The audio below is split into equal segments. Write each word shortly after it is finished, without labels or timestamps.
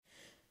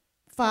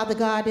Father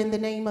God, in the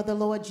name of the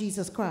Lord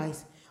Jesus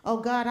Christ, oh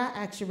God, I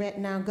ask you right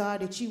now,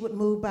 God, that you would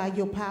move by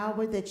your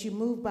power, that you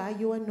move by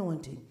your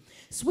anointing.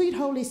 Sweet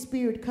Holy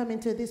Spirit, come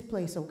into this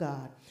place, oh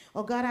God.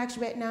 Oh God, I ask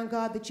you right now,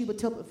 God, that you would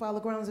tilp the follow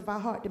grounds of our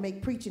heart to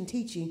make preaching,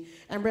 teaching,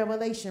 and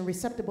revelation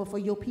receptible for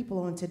your people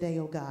on today,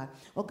 oh God.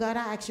 Oh God,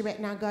 I ask you right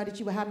now, God, that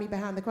you would hide me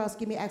behind the cross,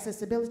 give me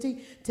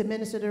accessibility to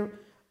minister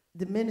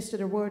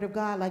the word of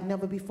God like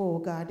never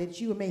before, God, that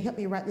you may help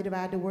me rightly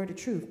divide the word of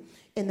truth.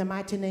 In the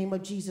mighty name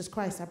of Jesus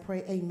Christ, I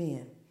pray,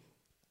 amen.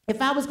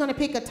 If I was going to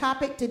pick a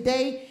topic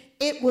today,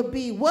 it would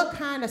be, what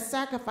kind of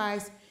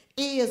sacrifice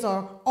is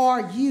or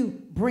are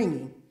you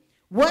bringing?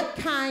 What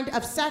kind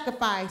of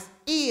sacrifice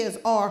is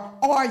or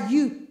are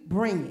you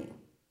bringing?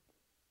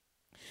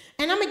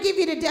 And I'm going to give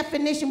you the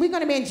definition. We're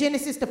going to be in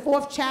Genesis, the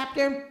 4th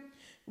chapter.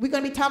 We're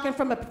going to be talking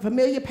from a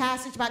familiar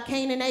passage about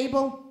Cain and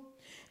Abel.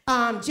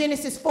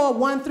 Genesis 4,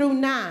 1 through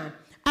 9.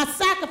 A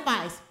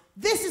sacrifice.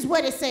 This is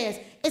what it says.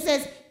 It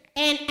says,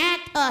 an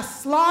act of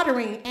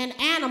slaughtering an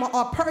animal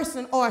or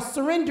person or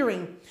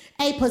surrendering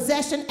a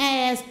possession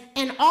as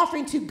an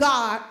offering to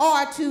God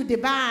or to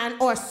divine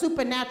or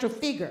supernatural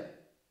figure.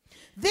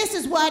 This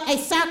is what a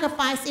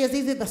sacrifice is,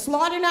 either the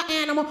slaughtering an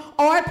animal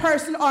or a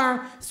person,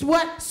 or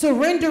what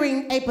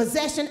surrendering a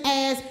possession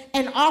as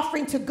an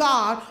offering to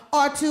God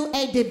or to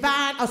a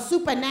divine or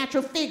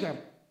supernatural figure.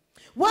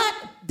 What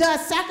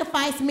does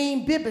sacrifice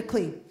mean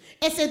biblically?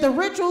 It says the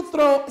ritual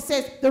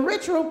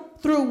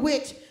through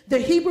which the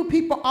Hebrew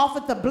people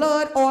offered the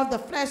blood or the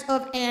flesh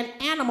of an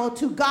animal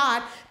to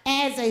God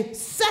as a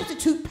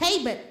substitute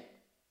payment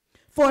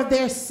for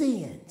their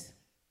sins.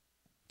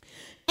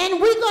 And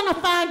we're going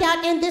to find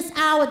out in this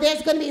hour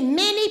there's going to be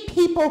many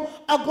people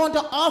are going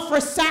to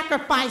offer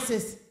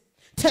sacrifices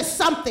to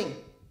something.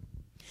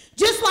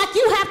 Just like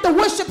you have to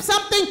worship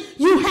something,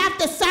 you have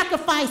to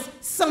sacrifice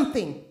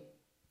something.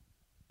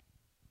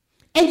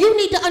 And you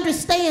need to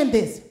understand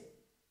this.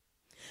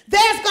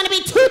 There's going to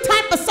be two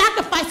types of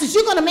sacrifices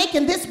you're going to make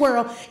in this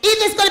world. Either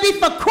it's going to be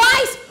for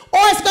Christ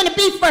or it's going to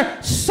be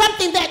for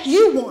something that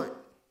you want.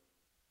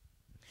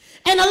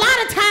 And a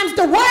lot of times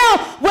the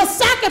world will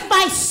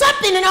sacrifice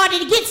something in order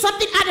to get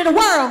something out of the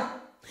world.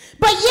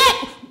 But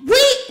yet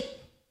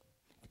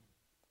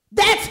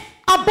that's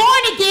a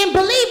born-again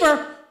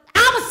believer,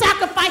 our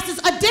sacrifices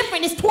are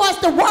different. It's towards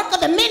the work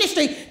of the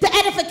ministry, the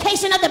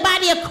edification of the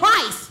body of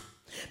Christ.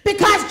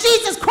 Because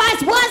Jesus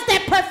Christ was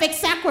that perfect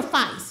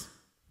sacrifice.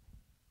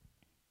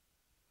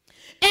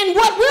 And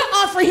what we're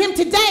offering him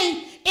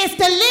today is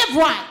to live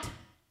right.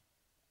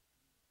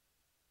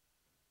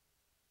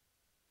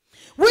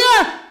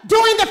 We're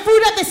doing the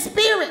fruit of the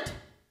Spirit.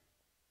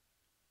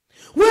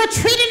 We're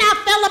treating our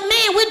fellow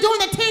man. We're doing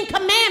the 10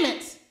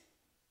 Commandments.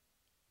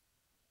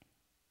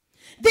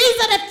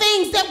 These are the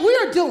things that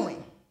we're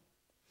doing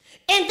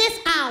in this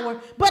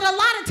hour. But a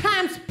lot of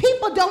times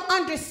people don't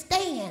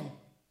understand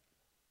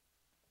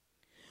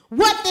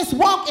what this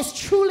walk is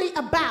truly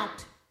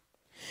about.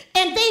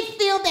 And they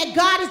feel that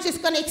God is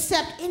just going to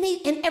accept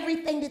any and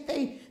everything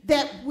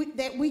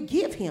that we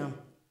give him.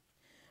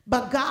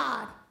 But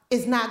God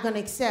is not going to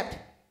accept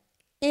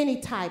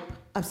any type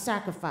of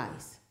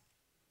sacrifice.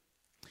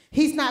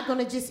 He's not going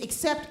to just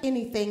accept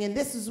anything. And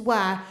this is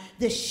why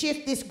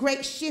this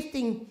great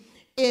shifting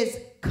is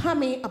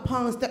coming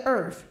upon the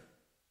earth.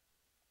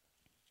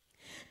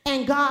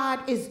 And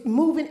God is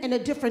moving in a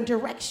different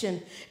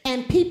direction.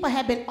 And people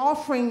have been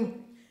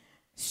offering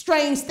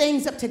strange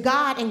things up to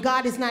God, and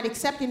God is not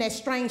accepting that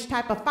strange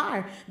type of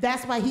fire.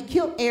 That's why he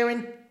killed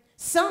Aaron's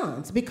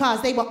sons,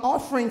 because they were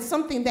offering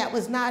something that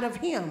was not of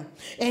him.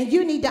 And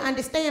you need to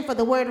understand, for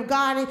the word of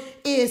God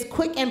is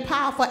quick and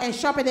powerful and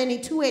sharper than a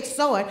two-edged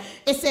sword.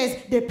 It says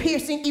they're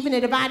piercing even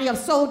the dividing of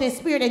soul and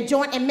spirit and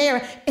joint and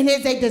marrow, and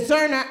is a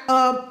discerner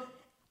of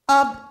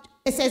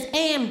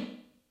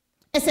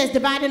it says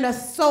dividing of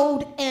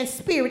soul and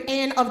spirit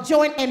and of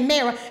joint and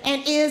marrow,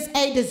 and is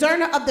a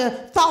discerner of the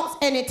thoughts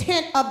and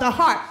intent of the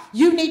heart.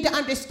 You need to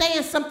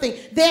understand something.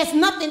 There's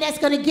nothing that's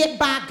going to get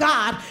by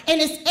God, and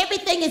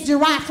everything is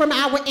derived from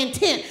our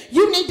intent.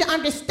 You need to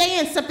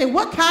understand something.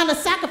 What kind of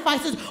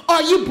sacrifices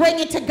are you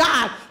bringing to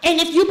God? And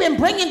if you've been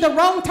bringing the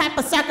wrong type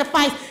of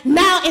sacrifice,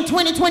 now in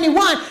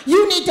 2021,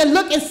 you need to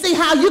look and see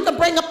how you can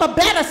bring up a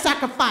better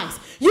sacrifice.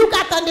 You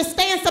got to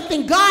understand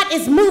something. God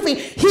is moving.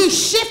 He's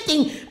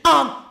shifting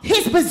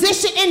his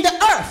position in the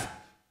earth.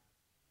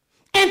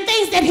 And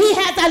things that he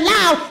has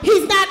allowed,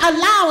 he's not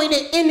allowing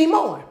it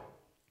anymore.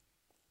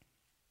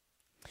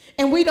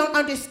 And we don't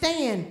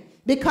understand,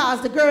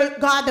 because the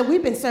God that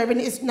we've been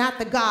serving is not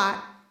the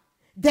God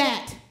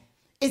that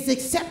is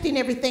accepting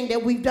everything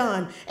that we've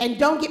done. And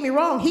don't get me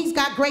wrong, he's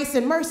got grace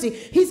and mercy.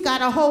 He's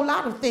got a whole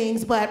lot of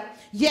things, but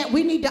yet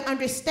we need to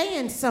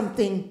understand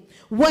something.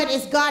 What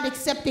is God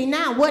accepting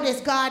now? What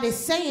is God is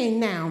saying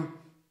now?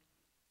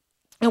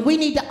 And we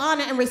need to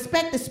honor and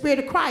respect the Spirit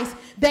of Christ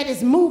that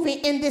is moving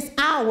in this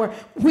hour.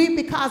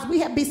 Because we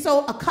have been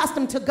so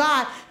accustomed to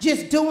God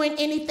just doing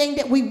anything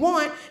that we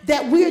want,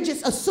 that we're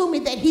just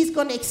assuming that he's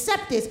going to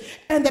accept this.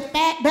 And the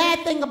bad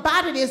thing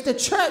about it is the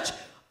church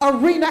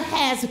arena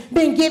has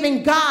been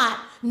giving God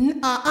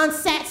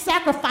unsat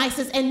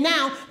sacrifices, and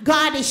now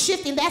God is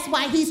shifting. That's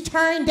why he's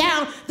tearing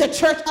down the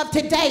church of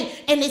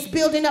today and is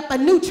building up a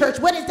new church.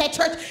 What is that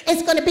church?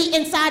 It's going to be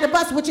inside of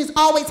us, which it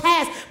always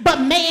has,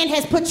 but man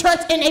has put church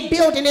in a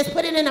building, has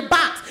put it in a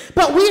box.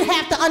 But we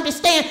have to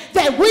understand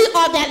that we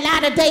are that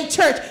latter-day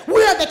church.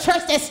 We are the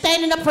church that's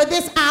standing up for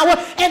this hour,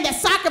 and the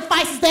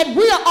sacrifices that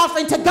we are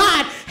offering to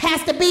God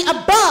has to be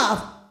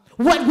above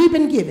what we've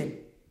been given.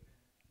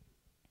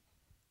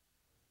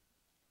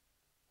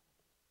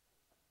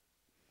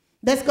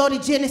 Let's go to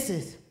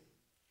Genesis.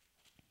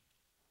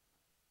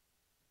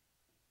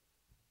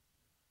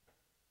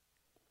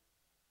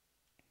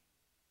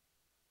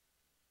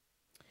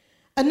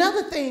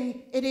 Another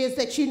thing it is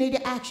that you need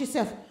to ask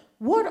yourself,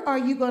 what are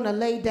you going to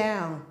lay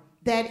down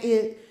that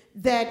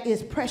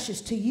is precious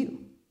to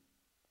you?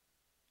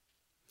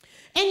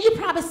 And you're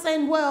probably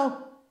saying,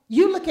 well,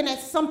 you're looking at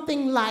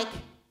something like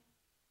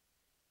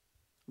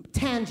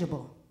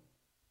tangible.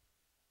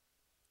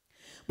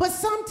 But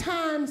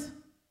sometimes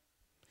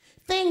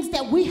things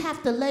that we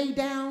have to lay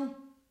down,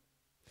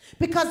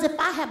 because if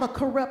I have a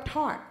corrupt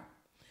heart,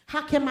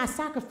 how can my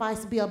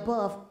sacrifice be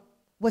above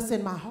what's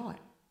in my heart?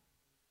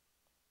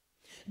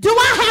 Do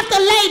I have to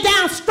lay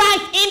down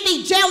strife,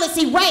 envy,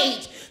 jealousy,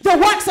 rage, the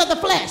works of the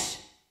flesh?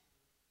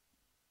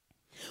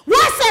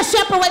 What shall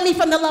separate me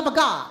from the love of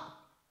God?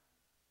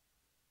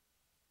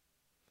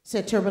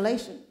 Said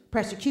tribulation,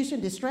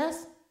 persecution,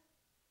 distress.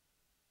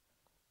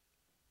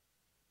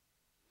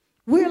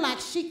 We're like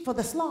sheep for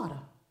the slaughter.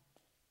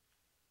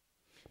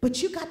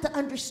 But you got to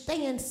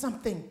understand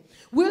something.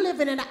 We're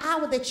living in an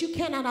hour that you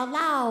cannot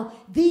allow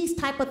these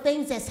type of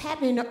things that's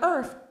happening in the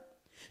earth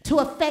to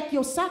affect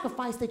your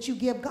sacrifice that you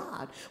give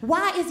God.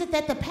 Why is it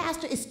that the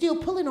pastor is still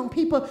pulling on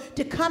people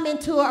to come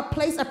into a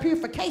place of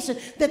purification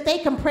that they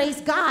can praise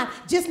God,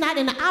 just not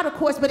in the outer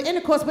courts, but in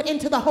the courts, but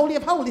into the Holy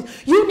of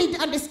Holies? You need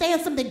to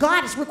understand something.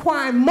 God is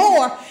requiring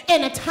more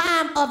in a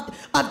time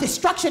of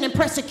destruction and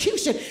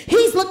persecution.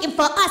 He's looking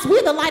for us.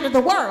 We're the light of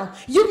the world.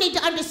 You need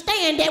to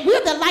understand that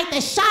we're the light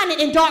that's shining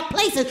in dark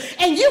places.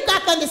 And you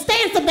got to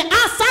understand something.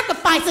 Our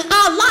sacrifices,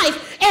 our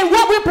life, and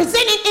what we're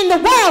presenting in the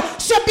world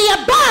should be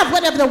above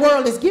whatever the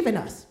world is given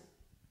us.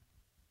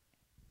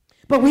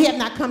 But we have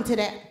not come to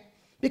that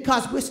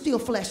because we're still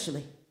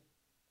fleshly.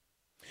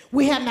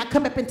 We have not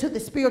come up into the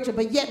spiritual,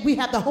 but yet we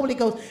have the Holy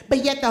Ghost,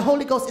 but yet the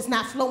Holy Ghost is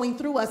not flowing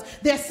through us.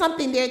 There's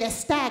something there that's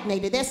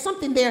stagnated. There's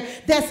something there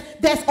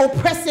that's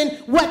oppressing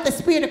what the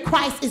Spirit of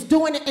Christ is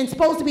doing and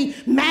supposed to be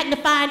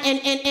magnifying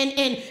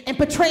and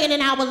portraying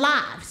in our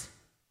lives.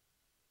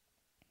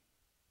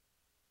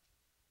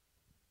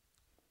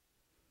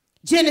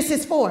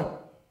 Genesis 4.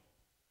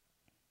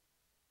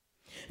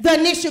 The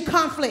initial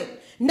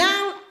conflict.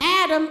 Now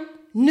Adam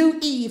knew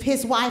Eve,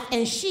 his wife,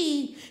 and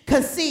she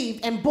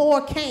conceived and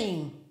bore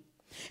Cain,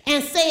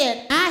 and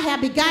said, I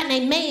have begotten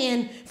a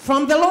man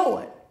from the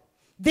Lord.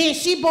 Then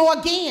she bore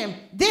again,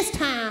 this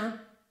time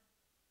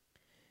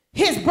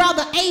his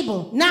brother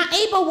Abel. Now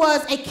Abel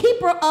was a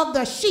keeper of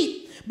the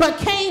sheep, but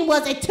Cain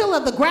was a tiller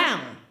of the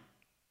ground.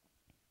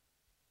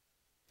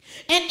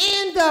 And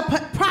in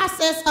the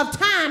process of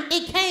time,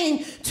 it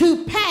came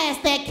to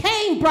pass that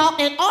Cain brought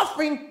an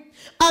offering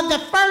of the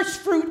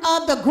first fruit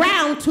of the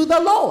ground to the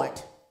Lord.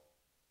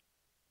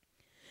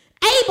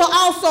 Abel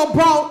also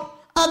brought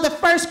of the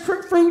first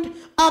fruit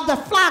of the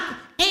flock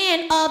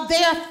and of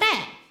their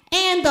fat.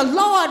 And the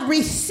Lord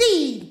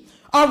received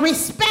or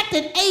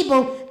respected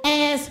Abel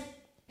as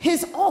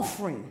his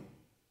offering.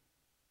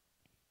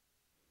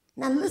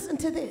 Now listen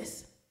to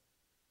this.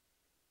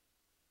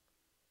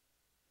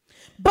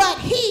 But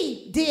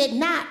he did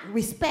not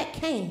respect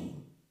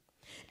Cain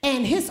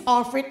and his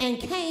offering, and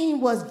Cain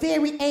was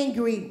very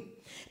angry,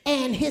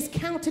 and his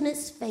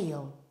countenance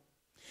fell.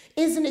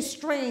 Isn't it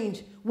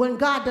strange when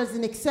God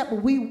doesn't accept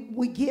what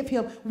we give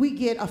him, we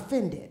get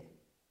offended?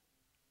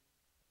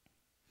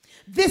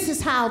 This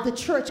is how the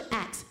church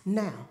acts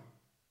now.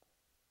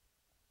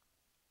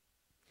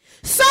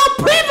 So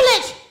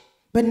privileged,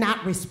 but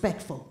not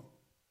respectful.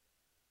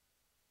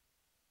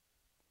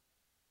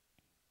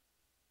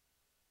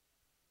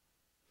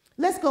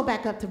 Let's go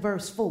back up to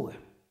verse 4.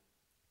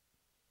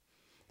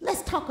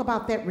 Let's talk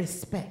about that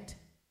respect.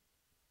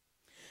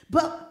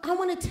 But I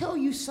want to tell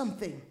you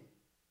something.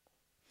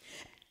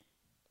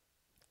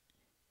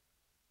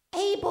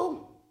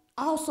 Abel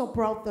also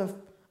brought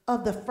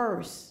of the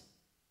first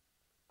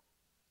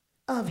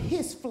of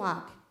his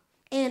flock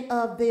and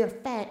of their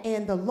fat,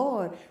 and the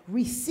Lord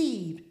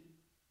received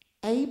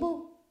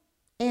Abel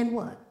and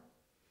what?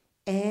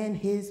 And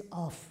his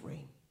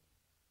offering.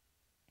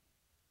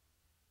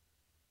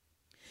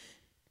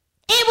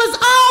 It was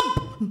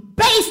all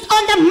based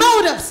on the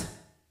motives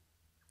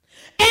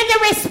and the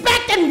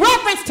respect and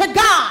reverence to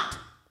God.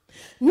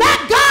 Not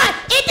God.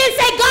 It didn't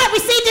say God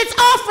received its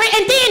offering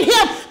and then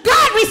him.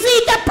 God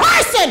received the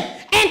person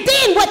and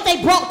then what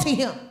they brought to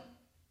him.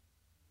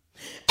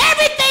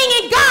 Everything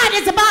in God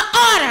is about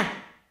order,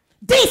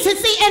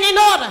 decency, and in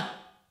order.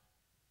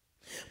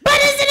 But But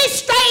isn't it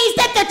strange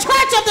that the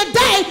church of the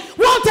day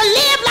want to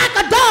live like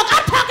a dog?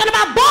 I'm talking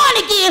about born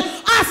again,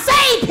 are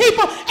saved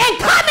people, and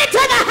come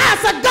into the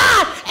house of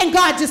God, and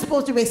God just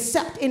supposed to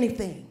accept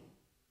anything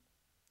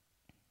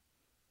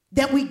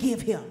that we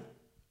give him.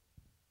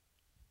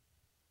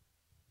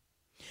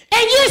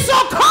 And you're so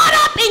caught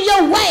up in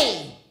your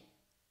way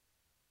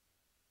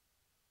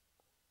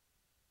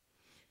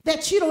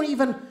that you don't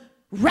even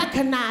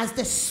recognize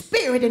the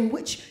spirit in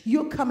which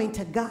you're coming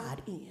to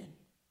God in.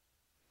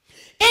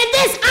 In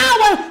this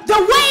hour, the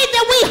way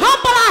that we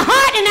humble our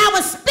heart and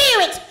our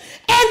spirit,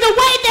 and the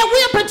way that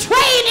we're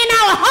betrayed in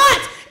our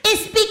hearts, is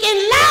speaking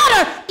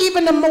louder,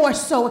 even the more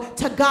so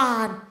to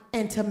God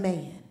and to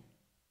man.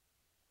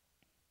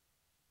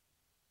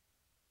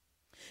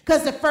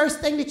 Because the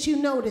first thing that you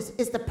notice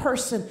is the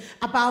person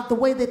about the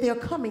way that they're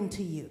coming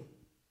to you,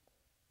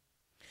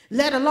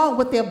 let alone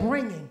what they're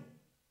bringing.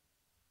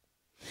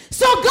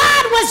 So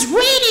God was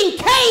reading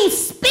Cain's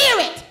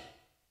spirit.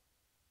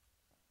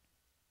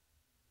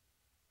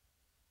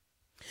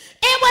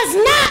 It was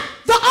not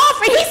the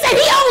offering. He said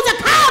he owns the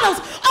cattle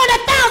on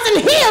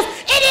 1,000 hills,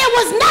 and it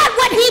was not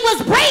what he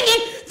was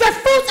bringing, the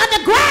fruits of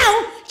the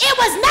ground. It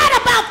was not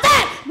about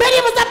that, but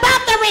it was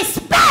about the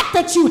respect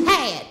that you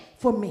had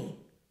for me.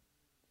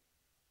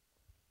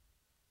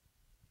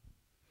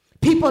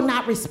 People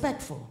not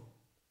respectful.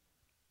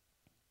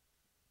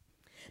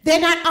 They're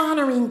not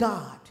honoring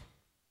God.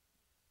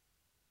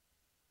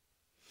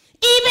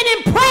 Even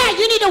in prayer,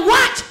 you need to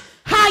watch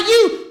how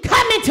you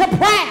come into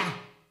prayer.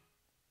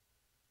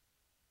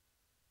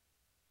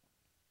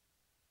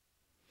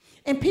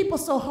 And people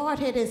so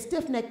hard-headed and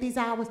stiff-necked these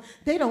hours,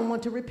 they don't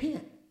want to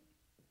repent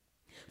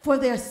for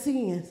their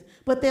sins,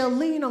 but they'll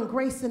lean on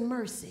grace and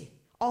mercy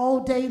all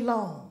day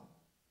long.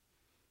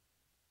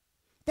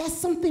 That's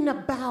something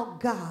about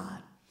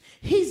God.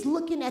 He's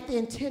looking at the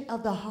intent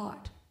of the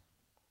heart.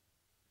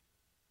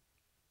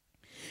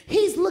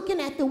 He's looking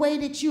at the way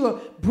that you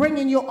are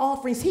bringing your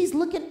offerings. He's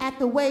looking at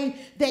the way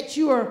that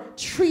you are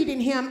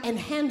treating him and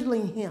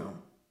handling him.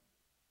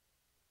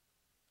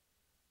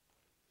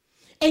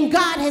 And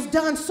God has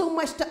done so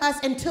much to us,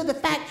 and to the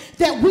fact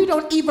that we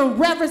don't even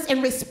reverence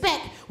and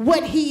respect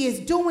what he is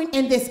doing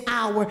in this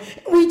hour.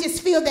 We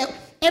just feel that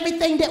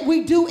everything that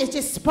we do is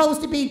just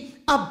supposed to be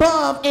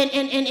above and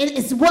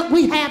it's what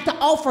we have to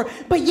offer.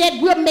 But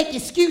yet we'll make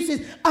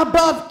excuses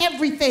above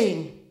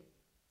everything.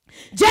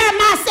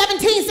 Jeremiah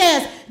 17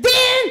 says,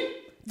 then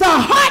the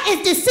heart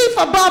is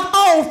deceitful above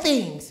all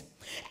things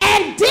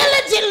and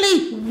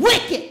diligently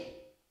wicked.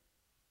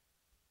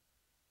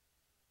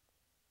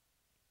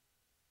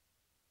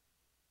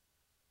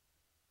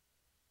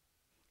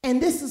 And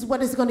this is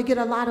what is going to get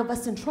a lot of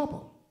us in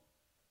trouble.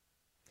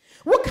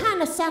 What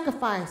kind of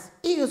sacrifice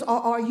is or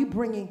are you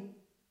bringing?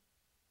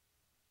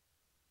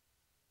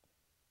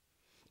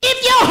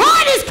 If your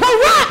heart is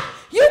corrupt,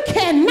 you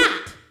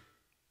cannot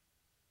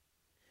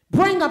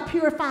bring a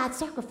purified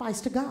sacrifice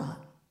to God.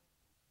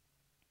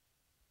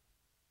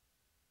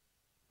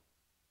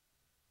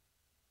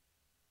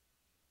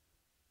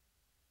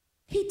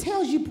 He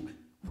tells you,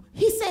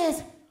 he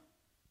says,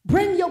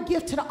 bring your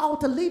gift to the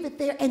altar, leave it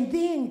there, and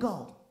then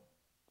go.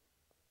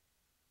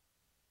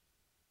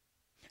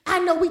 I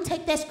know we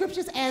take that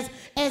scriptures as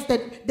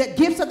the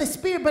gifts of the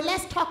Spirit, but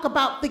let's talk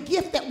about the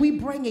gift that we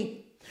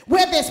bringing,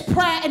 where there's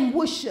prayer and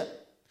worship.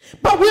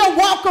 But we'll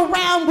walk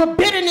around with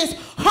bitterness,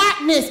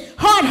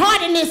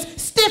 hard-heartedness,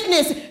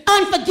 stiffness,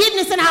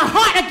 unforgiveness in our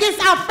heart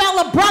against our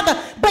fellow brother.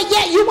 But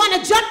yet you want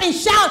to jump and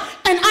shout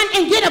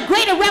and get a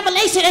greater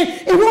revelation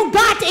and want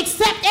God to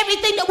accept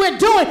everything that we're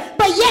doing.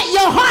 But yet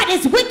your heart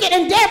is wicked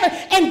and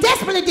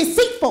desperately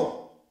deceitful.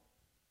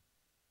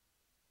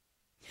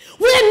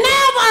 We're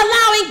never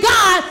allowing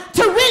God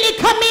to really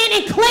come in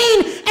and clean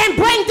and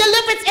bring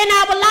deliverance in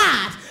our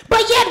lives.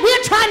 But yet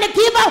we're trying to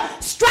give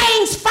up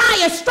strange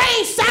fire,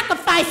 strange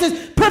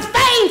sacrifices,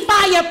 profane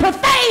fire,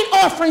 profane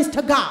offerings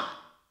to God.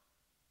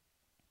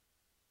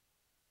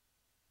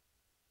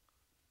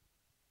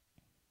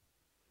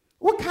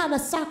 What kind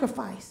of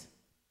sacrifice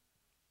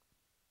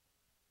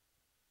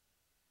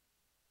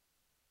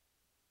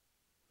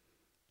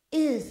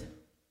is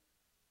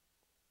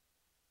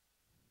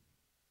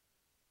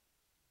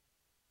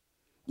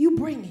you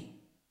bringing?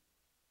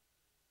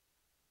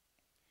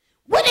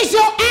 What is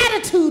your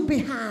attitude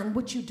behind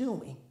what you're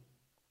doing?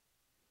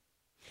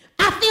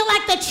 I feel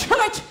like the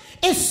church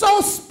is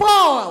so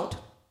spoiled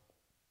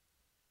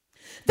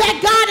that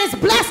God has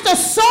blessed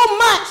us so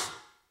much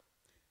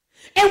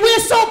and we're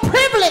so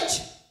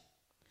privileged,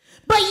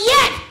 but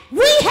yet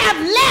we have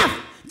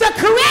left the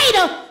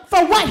Creator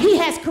for what he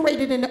has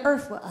created in the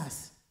earth for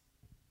us.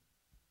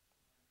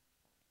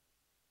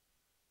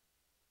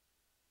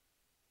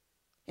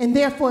 And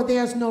therefore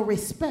there's no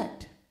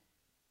respect.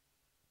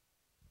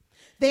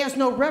 There's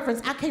no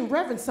reverence. I can't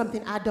reverence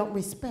something I don't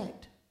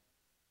respect.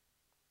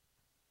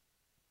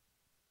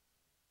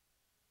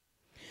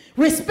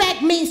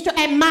 Respect means to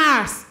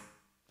admire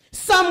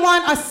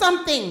someone or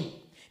something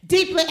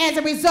deeply as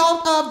a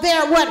result of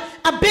their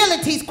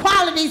abilities,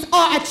 qualities,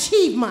 or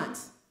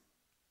achievements.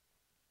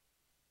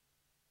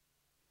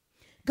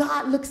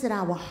 God looks at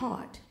our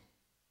heart.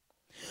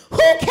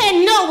 Who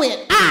can know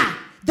it? I,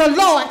 the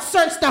Lord,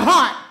 search the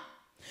heart.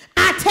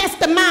 I test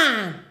the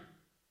mind,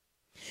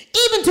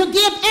 even to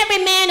give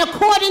every man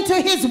according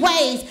to his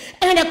ways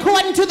and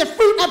according to the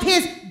fruit of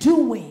his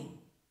doing.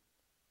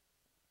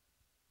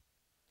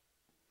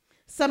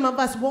 Some of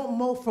us want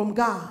more from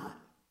God,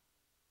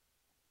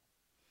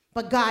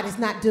 but God is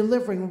not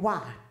delivering.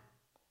 Why?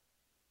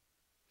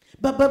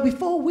 But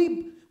before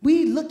we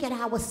look at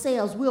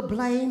ourselves, we'll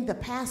blame the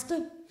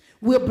pastor,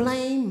 we'll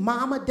blame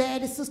mama,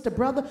 daddy, sister,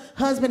 brother,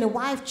 husband and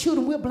wife,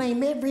 children, we'll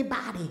blame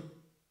everybody.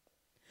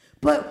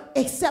 But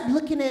except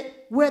looking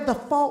at where the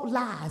fault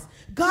lies.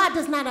 God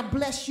does not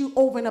bless you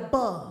over and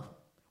above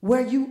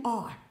where you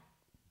are.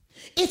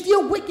 If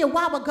you're wicked,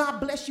 why would God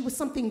bless you with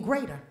something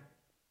greater?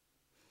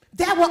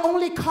 That will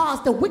only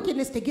cause the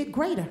wickedness to get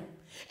greater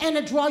and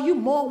to draw you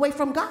more away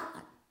from God.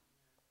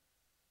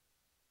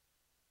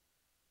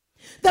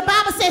 The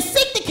Bible says,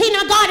 seek the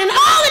kingdom of God, and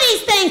all of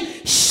these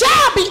things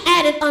shall be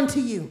added unto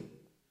you.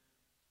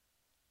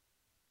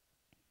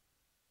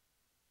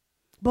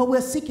 But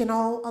we're seeking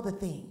all other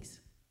things.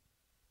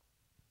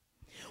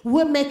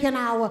 We're making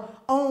our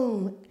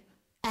own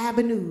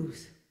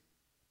avenues.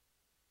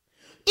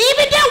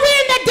 Even though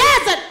we're in the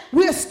desert,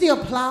 we're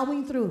still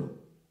plowing through.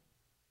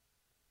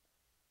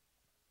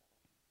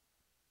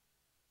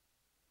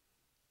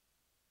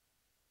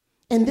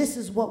 And this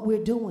is what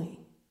we're doing.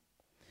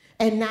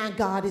 And now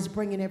God is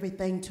bringing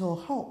everything to a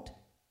halt.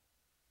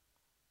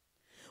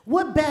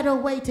 What better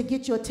way to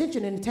get your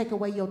attention than to take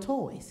away your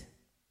toys?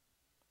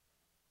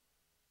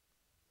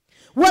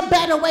 What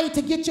better way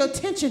to get your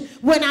attention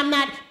when I'm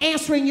not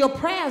answering your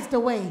prayers the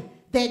way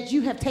that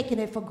you have taken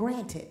it for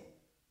granted?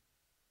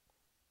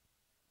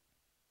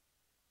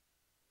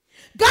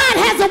 God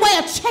has a way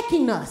of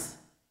checking us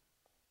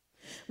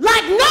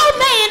like no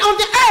man on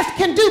the earth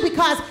can do,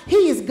 because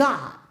he is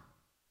God.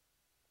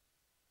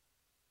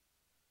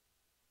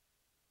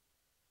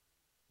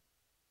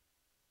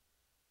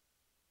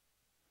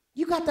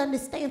 You got to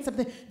understand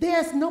something.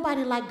 There's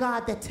nobody like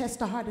God that tests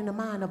the heart and the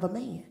mind of a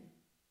man.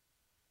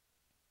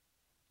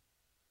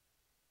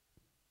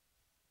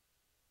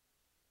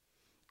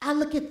 I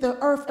look at the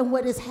earth and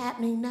what is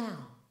happening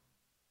now.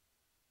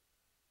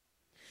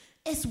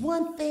 It's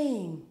one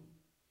thing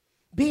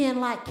being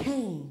like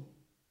Cain,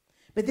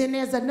 but then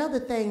there's another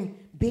thing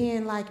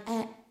being like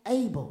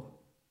Abel.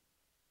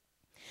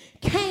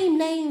 Cain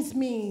names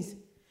means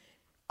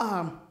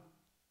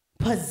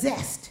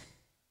possessed,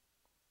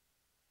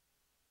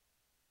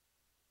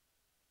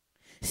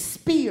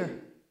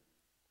 spear.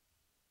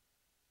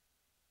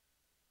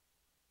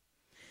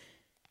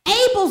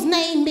 Abel's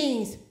name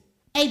means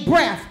a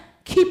breath,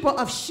 keeper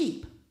of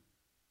sheep.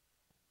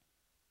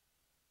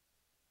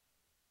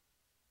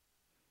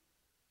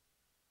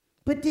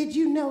 But did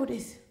you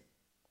notice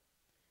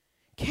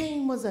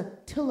Cain was a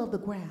tiller of the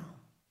ground?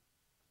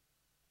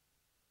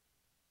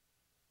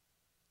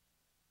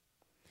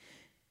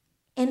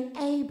 And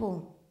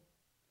Abel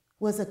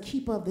was a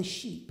keeper of the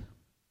sheep.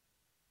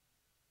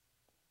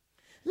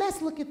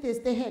 Let's look at this.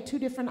 They had two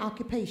different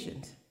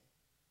occupations.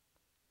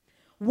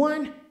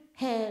 One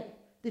had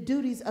the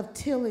duties of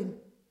tilling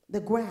the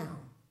ground,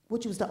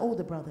 which was the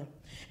older brother.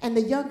 And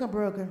the younger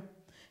brother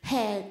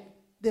had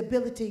the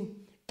ability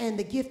and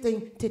the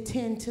gifting to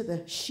tend to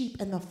the sheep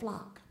and the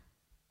flock.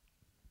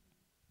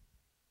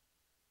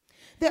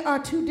 There are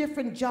two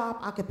different job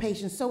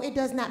occupations, so it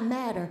does not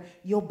matter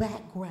your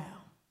background.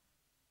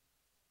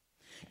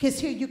 Because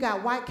here you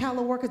got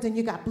white-collar workers and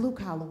you got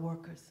blue-collar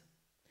workers.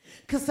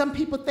 Because some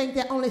people think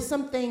that only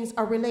some things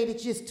are related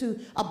just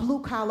to a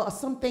blue-collar, or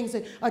some things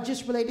are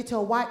just related to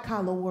a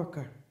white-collar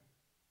worker.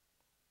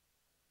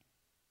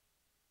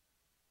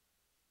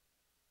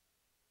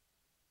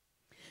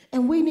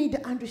 And we need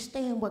to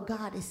understand what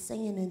God is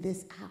saying in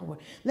this hour.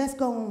 Let's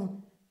go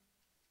on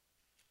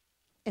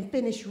and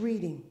finish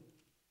reading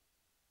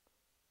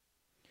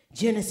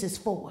Genesis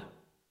 4.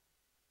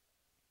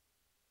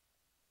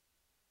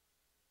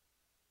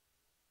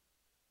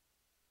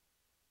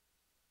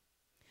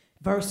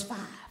 Verse 5.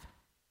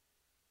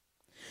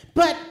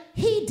 But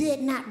he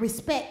did not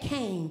respect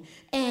Cain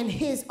and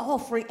his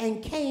offering,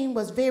 and Cain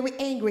was very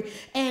angry,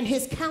 and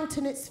his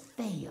countenance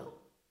failed.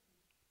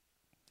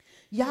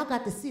 Y'all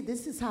got to see,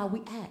 this is how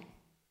we act.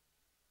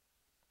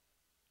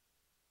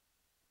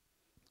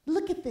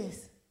 Look at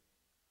this.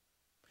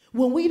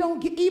 When we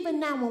don't get, even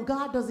now when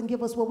God doesn't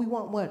give us what we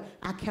want, what?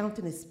 Our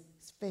countenance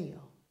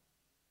fail.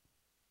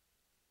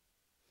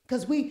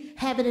 Because we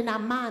have it in our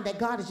mind that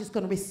God is just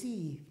going to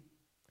receive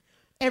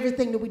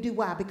everything that we do.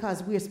 Why?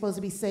 Because we're supposed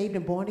to be saved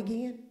and born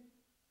again.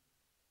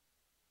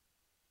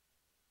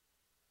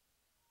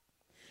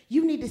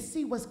 You need to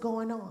see what's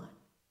going on.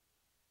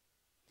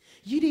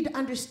 You need to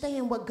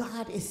understand what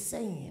God is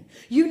saying.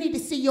 You need to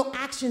see your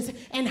actions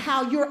and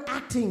how you're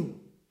acting.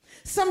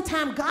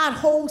 Sometimes God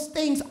holds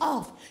things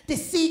off to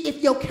see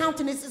if your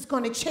countenance is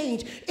going to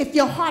change, if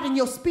your heart and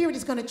your spirit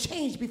is going to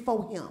change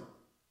before him.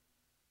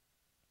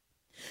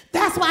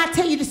 That's why I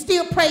tell you to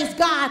still praise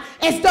God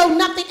as though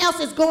nothing else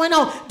is going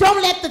on.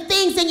 Don't let the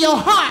things in your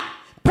heart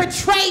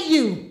betray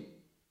you.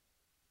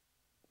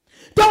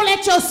 Don't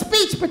let your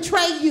speech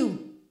betray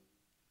you.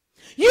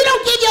 You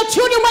don't give your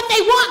children what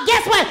they want,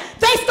 guess what?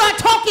 They start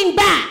talking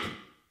back.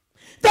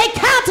 Their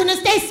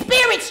countenance, their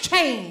spirits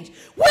change.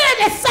 We're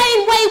the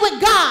same way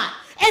with God.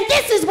 And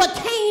this is what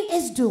Cain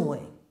is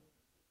doing.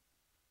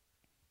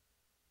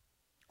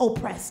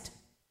 Oppressed,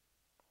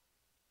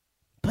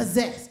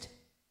 possessed,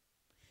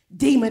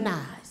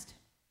 demonized.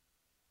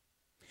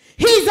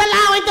 He's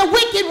allowing the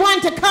wicked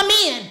one to come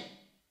in.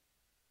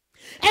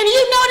 And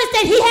you notice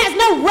that he has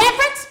no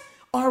reverence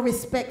or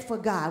respect for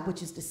God,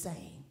 which is the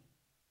same.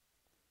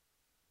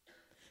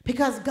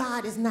 Because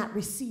God is not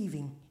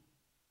receiving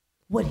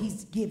what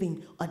he's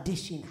giving or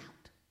dishing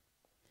out.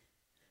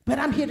 But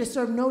I'm here to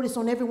serve notice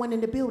on everyone in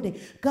the building.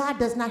 God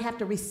does not have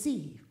to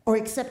receive or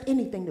accept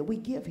anything that we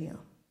give him.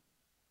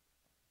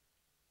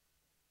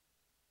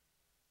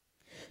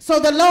 So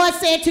the Lord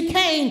said to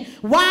Cain,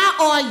 why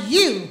are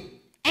you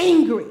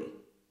angry?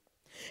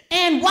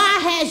 And why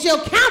has your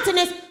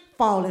countenance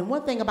fallen?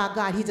 One thing about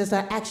God, he just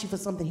asks you for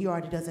something he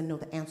already doesn't know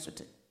the answer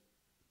to.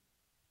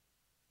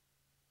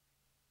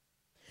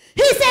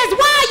 He says,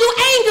 why are you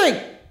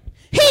angry?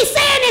 He's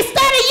saying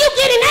instead of you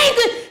getting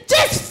angry,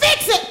 just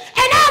fix it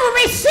and I will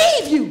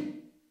receive you.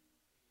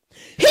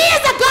 He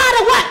is a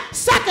God of what?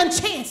 Second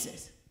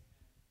chances.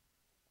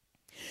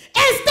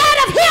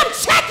 Instead of him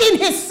checking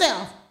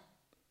himself,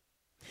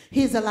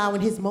 he's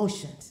allowing his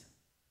emotions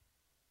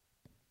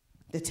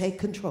to take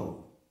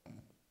control.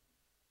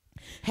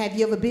 Have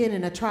you ever been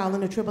in a trial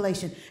and a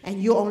tribulation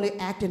and you're only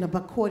acting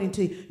according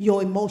to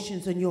your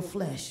emotions and your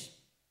flesh?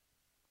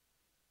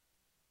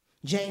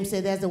 James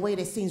said there's a way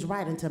that seems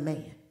right unto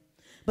man,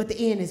 but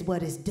the end is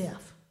what is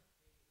death.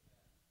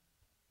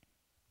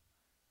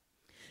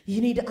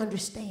 You need to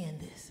understand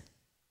this.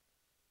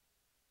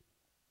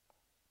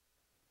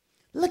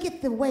 Look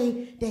at the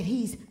way that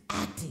he's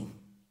acting.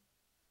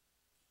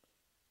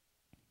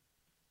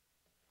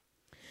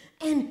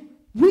 And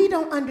we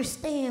don't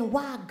understand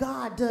why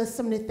God does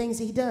some of the things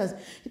he does.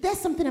 There's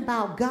something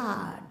about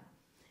God.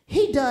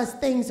 He does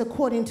things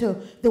according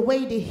to the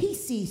way that he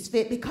sees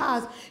fit,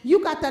 because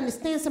you got to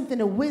understand something.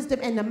 The wisdom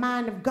and the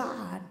mind of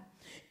God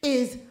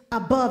is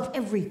above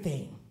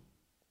everything.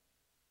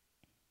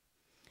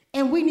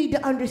 And we need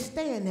to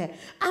understand that.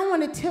 I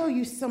want to tell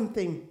you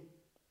something.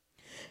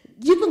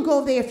 You can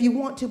go there if you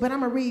want to, but I'm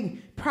going to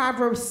read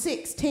Proverbs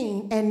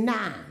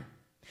 16:9.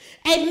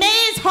 A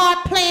man's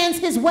heart plans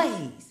his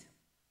ways,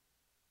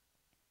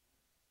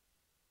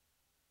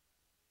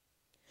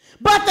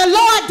 but the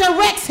Lord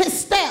directs his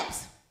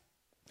steps.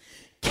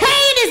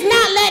 Cain is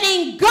not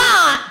letting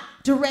God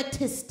direct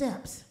his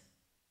steps.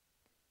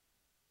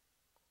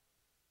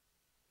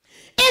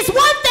 It's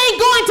one thing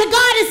going to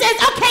God and says,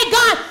 okay,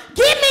 God,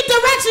 give me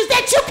directions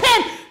that you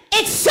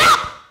can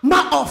accept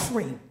my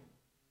offering.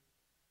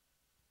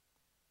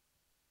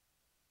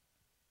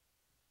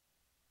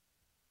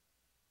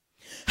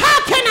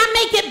 How can I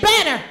make it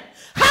better?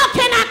 How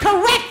can I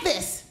correct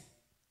this?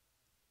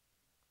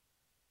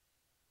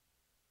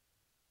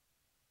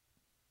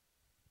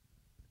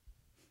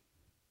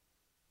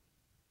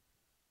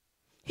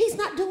 He's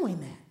not doing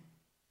that.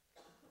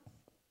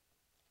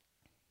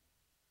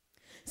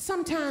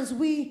 Sometimes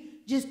we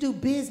just do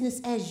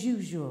business as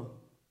usual.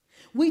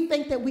 We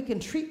think that we can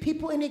treat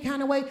people any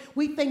kind of way.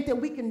 We think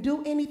that we can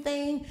do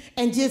anything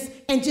and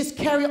just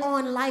carry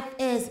on life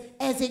as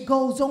it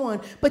goes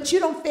on. But you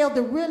don't fail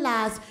to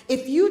realize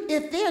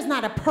if there's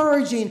not a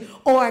purging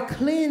or a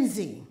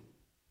cleansing,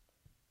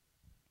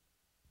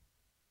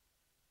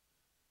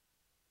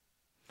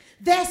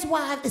 that's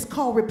why it's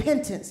called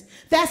repentance.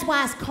 That's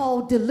why it's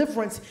called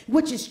deliverance,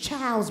 which is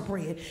child's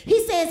bread.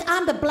 He says,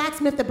 I'm the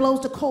blacksmith that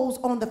blows the coals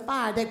on the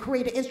fire, that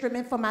create an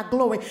instrument for my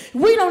glory.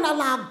 We don't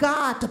allow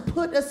God to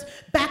put us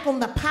back on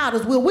the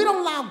potter's wheel. We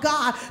don't allow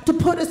God to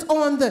put us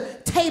on the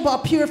table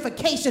of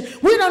purification.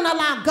 We don't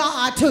allow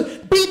God to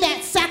be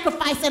that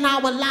sacrifice in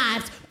our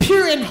lives,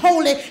 pure and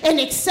holy and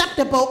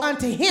acceptable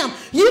unto him.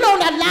 You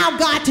don't allow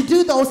God to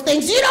do those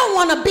things. You don't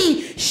want to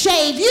be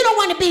shaved. You don't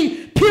want to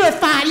be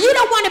purified. You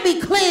don't want to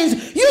be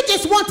cleansed. You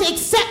just want to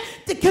accept,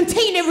 to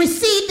continue to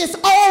receive this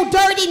old,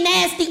 dirty,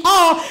 nasty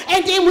all.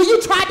 And then when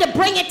you try to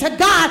bring it to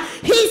God,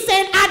 he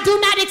said, I do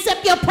not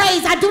accept your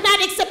praise. I do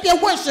not accept your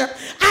worship.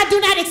 I do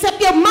not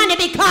accept your money,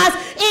 because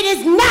it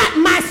is not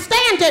my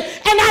standard.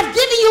 And I've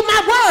given you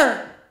my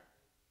word.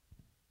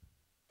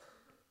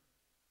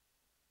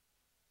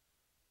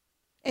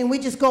 And we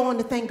just go on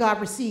to think God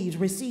receives.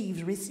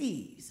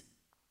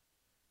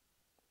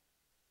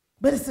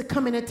 But it's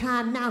coming a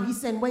time now.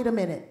 He's saying, wait a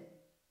minute.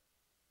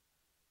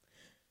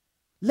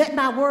 Let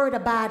my word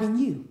abide in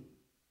you.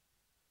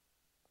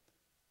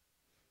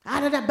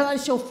 Out of that belly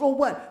shall flow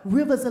what?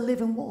 Rivers of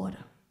living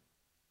water.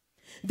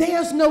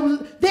 There's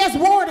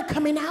water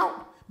coming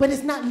out, but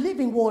it's not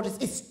living waters.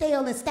 It's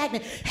stale and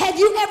stagnant. Have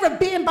you ever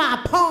been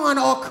by a pond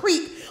or a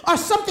creek or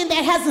something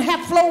that hasn't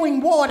had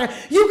flowing water?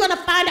 You're going to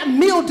find a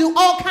mildew,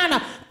 all kind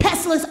of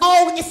vessel is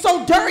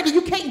so dirty,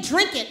 you can't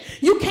drink it.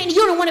 You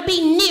don't want to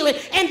be near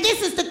it. And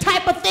this is the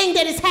type of thing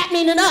that is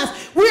happening in us.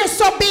 We're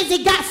so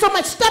busy, got so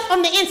much stuff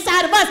on the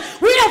inside of us,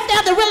 we don't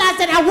fail to realize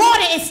that our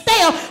water is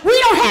stale. We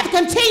don't have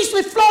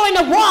continuously flowing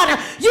of water.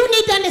 You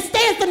need to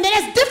understand something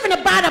that's different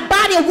about a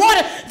body of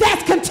water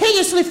that's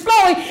continuously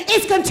flowing.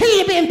 It's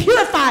continuing being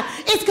purified.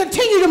 It's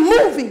continuing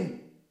moving.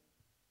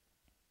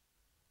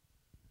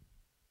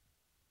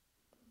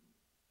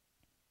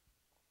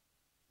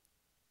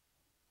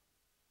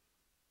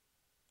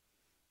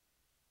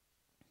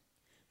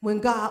 When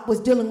God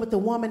was dealing with the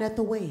woman at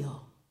the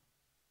well,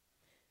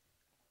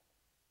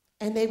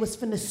 and they was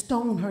finna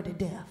stone her to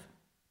death,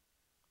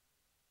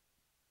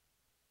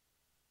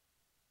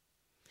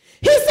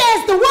 he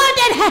says the one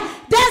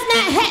that does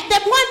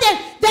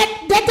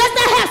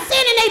not have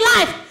sin in their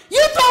life,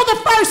 you throw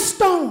the first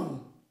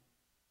stone.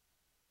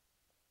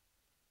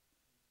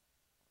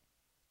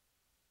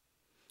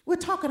 We're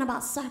talking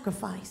about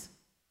sacrifice.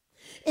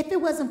 If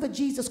it wasn't for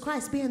Jesus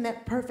Christ being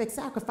that perfect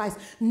sacrifice,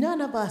 none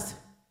of us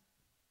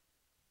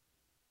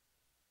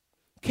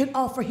can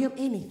offer him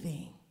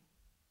anything.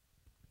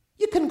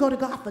 You couldn't go to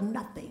God for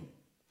nothing.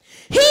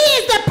 He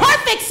is the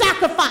perfect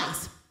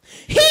sacrifice.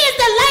 He is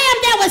the lamb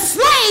that was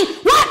slain,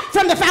 what?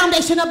 From the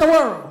foundation of the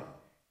world.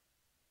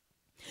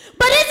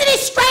 But isn't it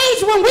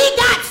strange when we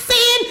got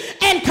sin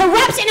and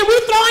corruption and we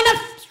throw in a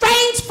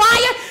strange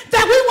fire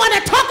that we want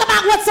to talk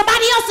about what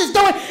somebody else is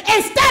doing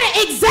instead of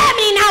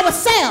examining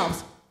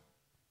ourselves?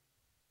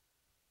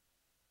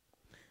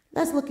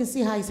 Let's look and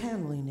see how he's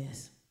handling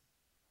this.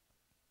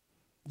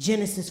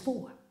 Genesis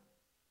 4.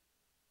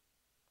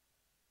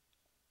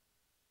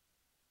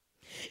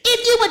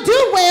 If you would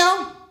do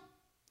well,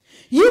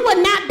 you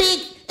will not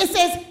be, it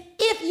says,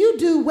 if you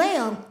do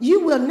well,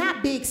 you will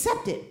not be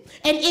accepted.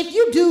 And if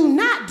you do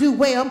not do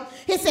well,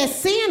 it says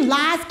sin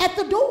lies at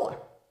the door.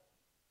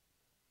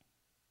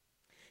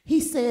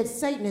 He said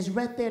Satan is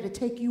right there to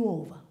take you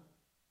over.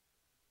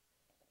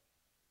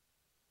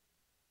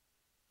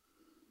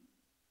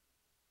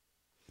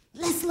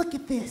 Let's look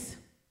at this.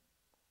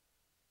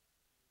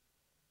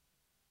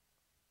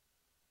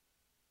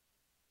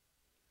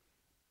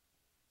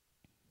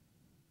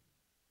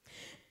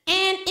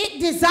 And its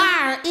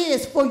desire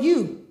is for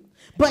you,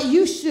 but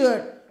you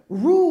should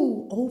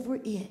rule over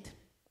it.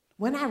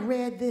 When I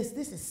read this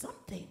is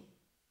something.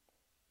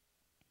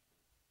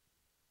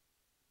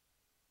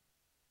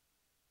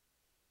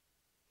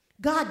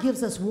 God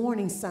gives us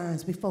warning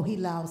signs before he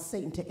allows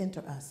Satan to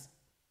enter us.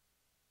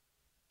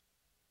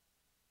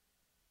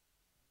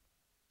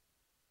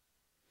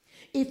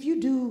 If you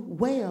do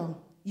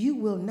well, you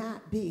will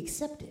not be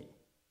accepted.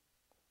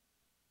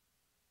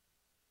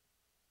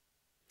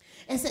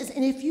 It says,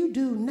 and if you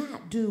do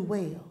not do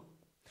well,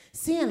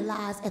 sin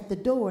lies at the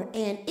door,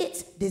 and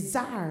its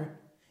desire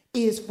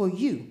is for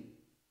you,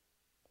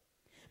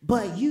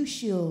 but you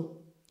shall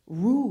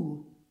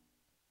rule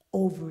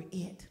over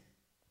it.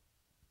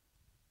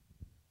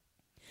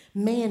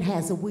 Man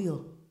has a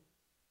will.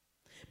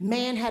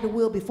 Man had a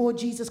will before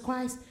Jesus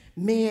Christ.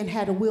 Man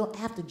had a will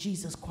after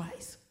Jesus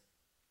Christ.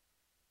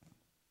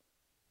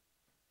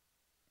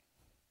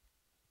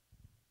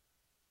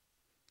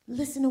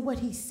 Listen to what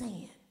he's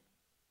saying.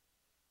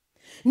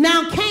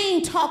 Now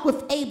Cain talked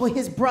with Abel,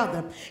 his brother,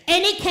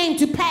 and it came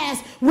to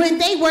pass when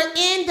they were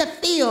in the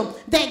field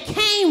that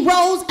Cain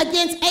rose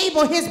against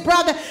Abel, his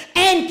brother,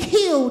 and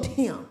killed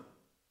him.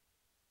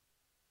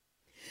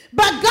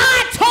 But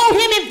God told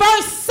him in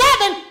verse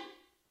 7,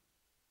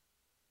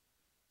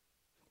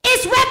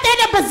 it's right there,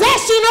 the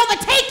possession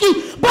overtake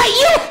you, but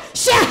you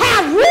shall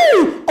have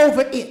rule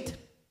over it.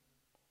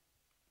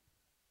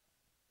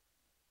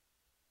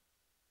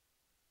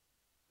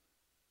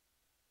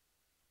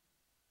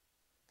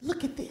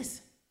 Look at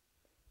this.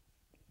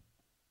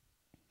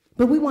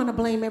 But we want to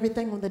blame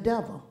everything on the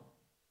devil.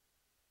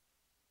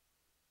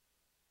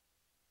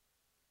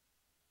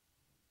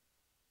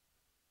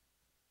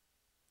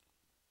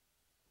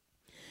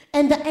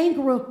 And the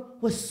anger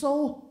was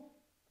so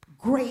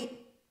great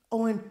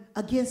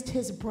against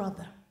his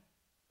brother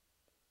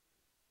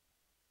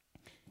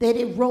that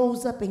it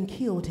rose up and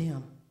killed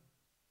him.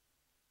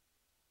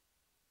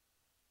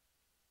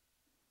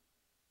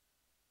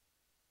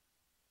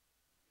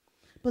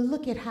 But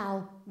look at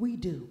how we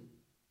do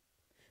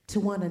to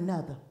one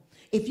another.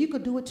 If you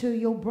could do it to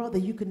your brother,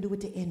 you can do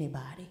it to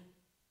anybody.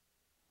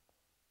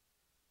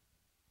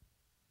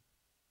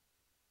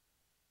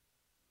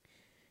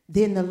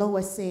 Then the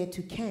Lord said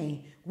to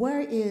Cain,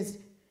 where is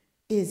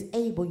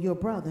Abel, your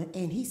brother?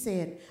 And he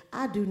said,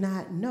 I do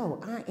not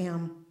know.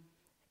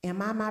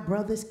 Am I my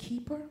brother's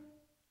keeper?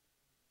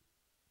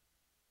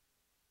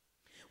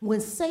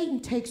 When Satan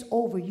takes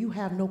over, you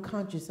have no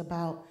conscience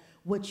about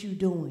what you're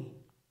doing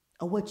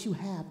or what you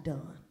have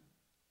done.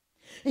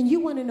 And you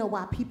want to know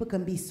why people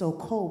can be so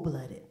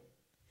cold-blooded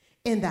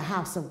in the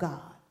house of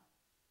God.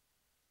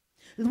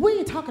 We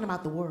ain't talking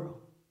about the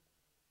world,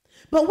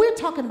 but we're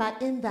talking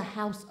about in the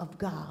house of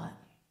God.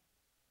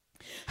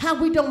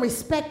 How we don't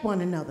respect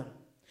one another.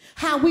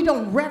 How we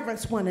don't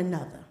reverence one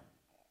another.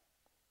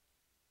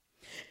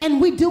 And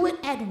we do it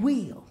at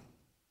will.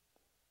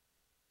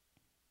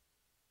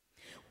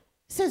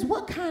 says,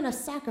 what kind of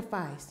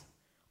sacrifice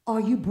are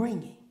you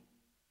bringing?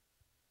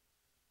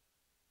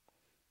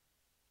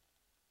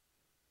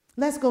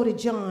 Let's go to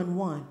John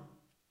 1.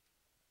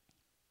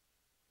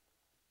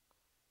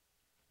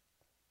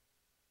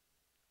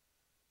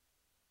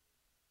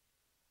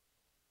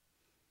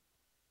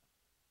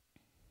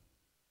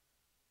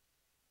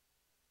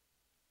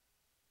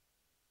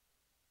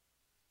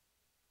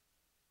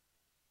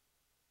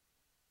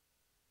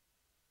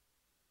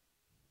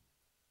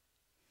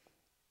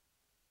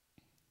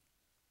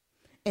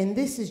 And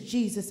this is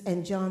Jesus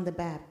and John the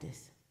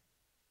Baptist.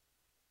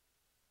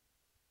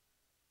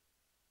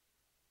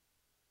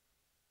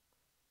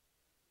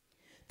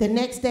 The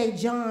next day,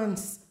 John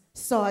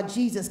saw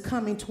Jesus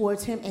coming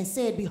towards him and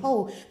said,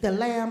 "Behold, the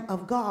Lamb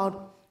of God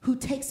who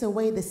takes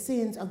away the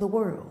sins of the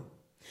world.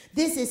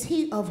 This is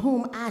he of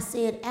whom I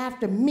said,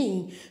 after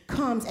me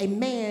comes a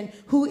man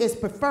who is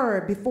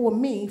preferred before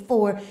me,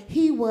 for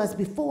he was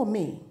before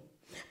me.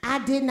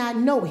 I did not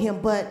know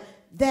him, but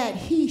that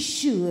he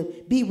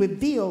should be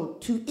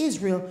revealed to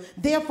Israel.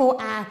 Therefore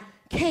I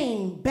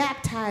came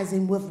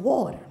baptizing with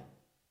water."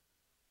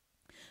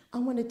 I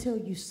want to tell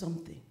you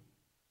something.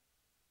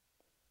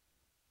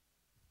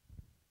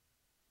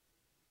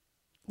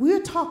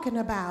 We're talking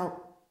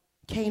about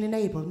Cain and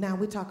Abel. Now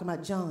we're talking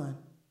about John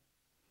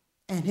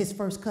and his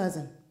first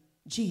cousin,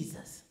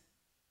 Jesus.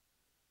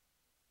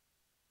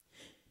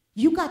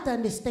 You got to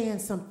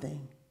understand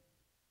something.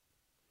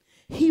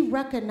 He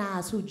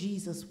recognized who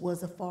Jesus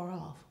was afar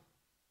off.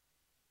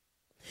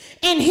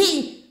 And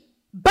he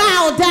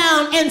bowed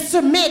down and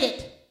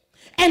submitted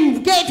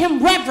and gave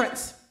him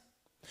reverence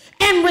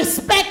and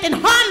respect and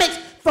homage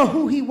for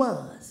who he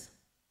was.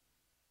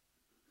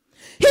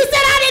 He said,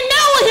 "I didn't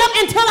know him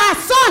until I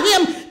saw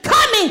him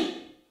coming.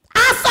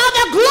 I saw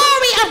the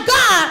glory of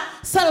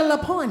God settle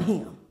upon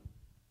him."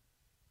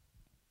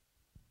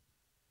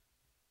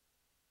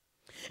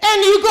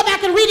 And you go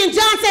back and read, and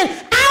John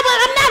said,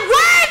 I'm not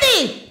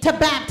worthy to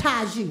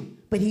baptize you.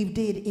 But he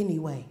did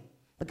anyway,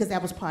 because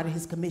that was part of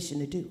his commission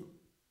to do.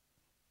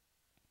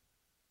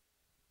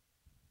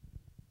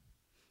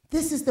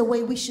 This is the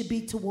way we should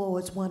be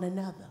towards one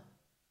another.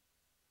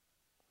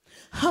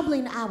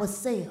 Humbling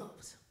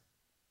ourselves.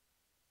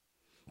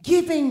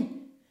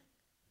 Giving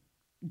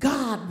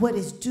God what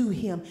is due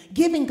him.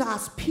 Giving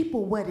God's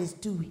people what is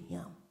due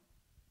him.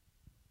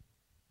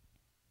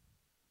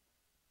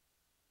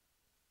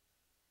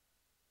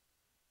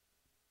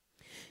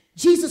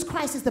 Jesus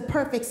Christ is the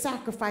perfect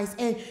sacrifice.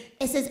 And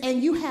it says,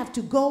 and you have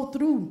to go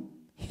through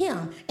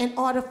him in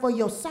order for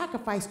your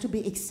sacrifice to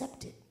be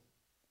accepted.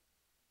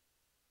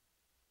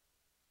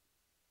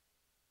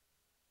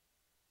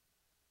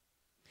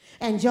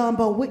 And John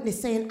bore witness,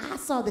 saying, "I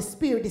saw the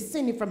Spirit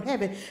descending from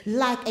heaven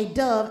like a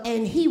dove,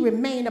 and he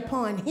remained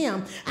upon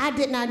him. I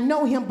did not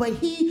know him, but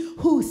he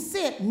who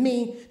sent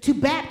me to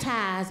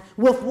baptize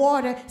with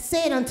water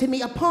said unto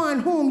me, Upon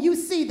whom you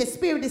see the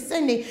Spirit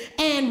descending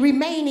and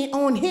remaining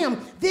on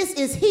him, this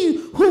is he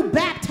who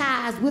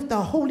baptized with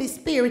the Holy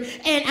Spirit.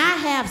 And I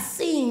have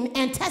seen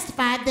and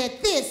testified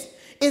that this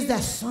is the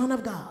Son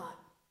of God."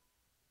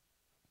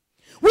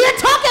 We are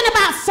talking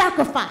about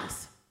sacrifice.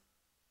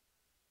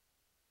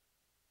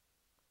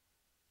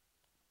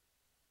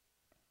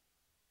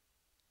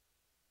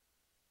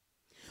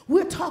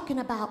 We're talking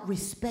about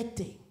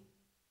respecting.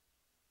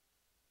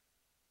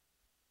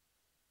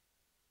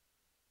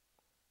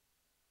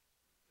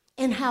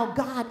 And how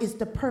God is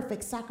the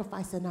perfect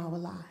sacrifice in our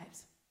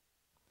lives.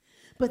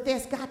 But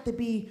there's got to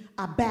be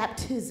a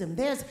baptism.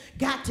 There's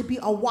got to be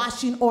a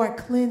washing or a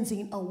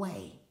cleansing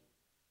away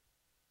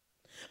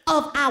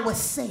of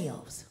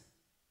ourselves.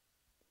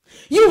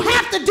 You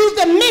have to do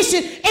the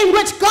mission in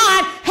which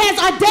God has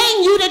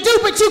ordained you to do,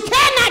 but you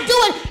cannot do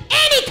it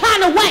any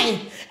kind of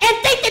way and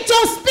think that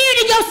your spirit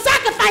and your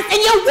sacrifice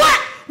and your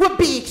work will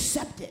be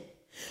accepted.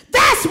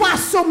 That's why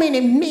so many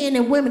men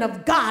and women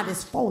of God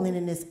is falling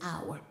in this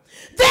hour.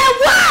 Their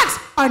works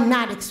are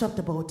not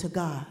acceptable to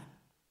God.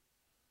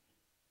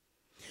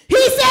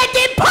 He said,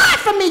 "Depart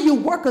from me, you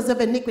workers of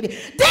iniquity."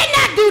 Did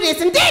not do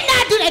this and did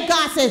not do that.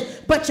 God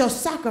says, but your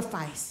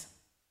sacrifice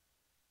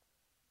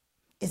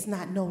is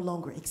not no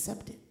longer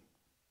accepted.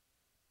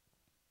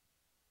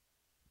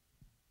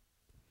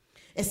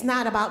 It's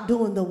not about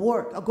doing the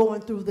work or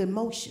going through the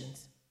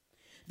motions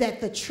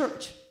that the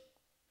church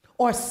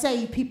or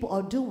saved people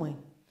are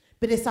doing,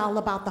 but it's all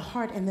about the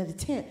heart and the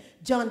intent.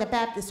 John the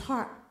Baptist's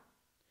heart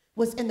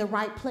was in the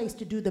right place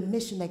to do the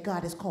mission that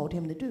God has called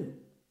him to do.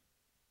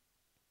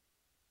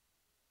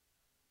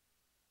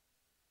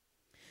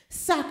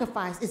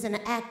 Sacrifice is an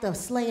act of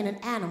slaying an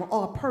animal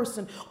or a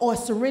person or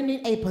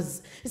surrendering it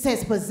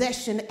says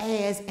possession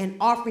as an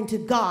offering to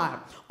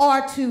God or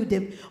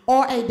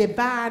a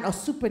divine or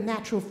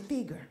supernatural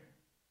figure.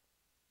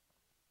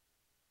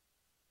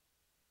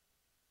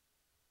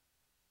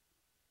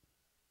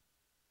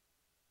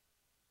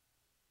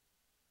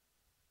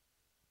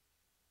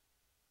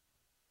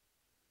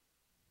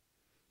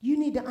 You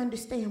need to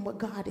understand what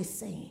God is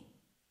saying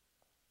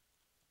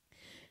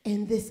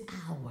in this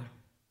hour.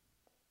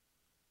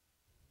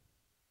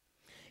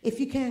 If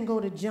you can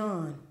go to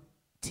John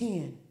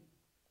 10,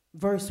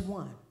 verse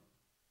 1.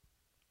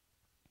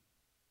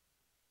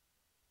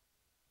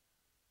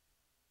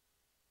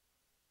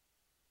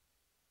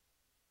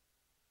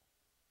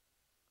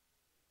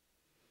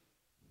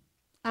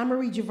 I'm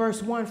going to read you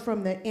verse 1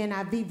 from the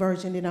NIV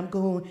version, and I'm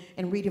going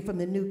and reading from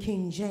the New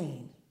King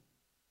James.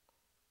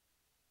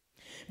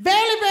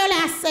 Verily, verily,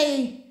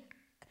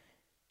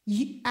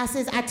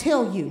 I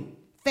tell you,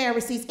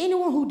 Pharisees,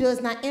 anyone who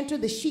does not enter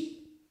the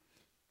sheep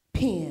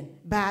pen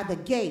by the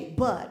gate,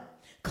 but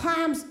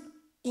climbs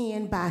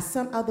in by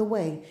some other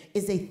way,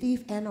 is a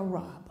thief and a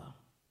robber.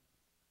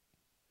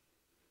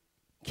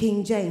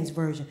 King James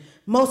Version.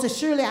 Most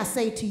assuredly, I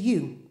say to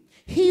you,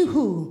 he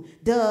who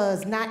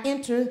does not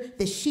enter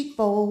the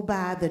sheepfold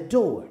by the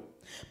door,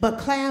 but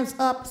climbs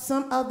up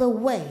some other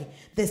way,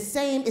 the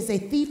same is a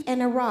thief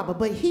and a robber.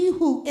 But he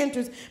who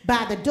enters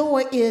by the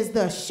door is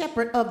the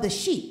shepherd of the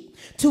sheep.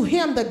 To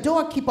him the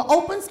doorkeeper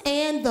opens,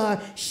 and the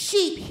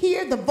sheep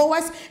hear the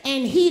voice,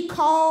 and he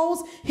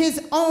calls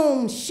his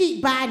own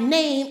sheep by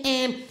name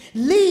and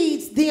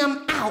leads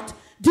them out.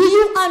 Do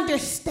you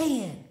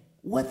understand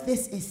what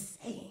this is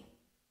saying?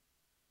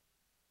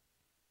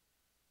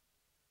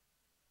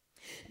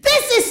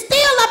 This is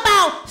still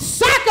about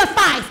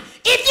sacrifice.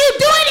 If you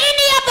do it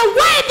any other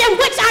way than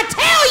which I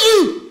tell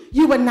you,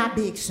 you will not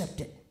be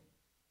accepted.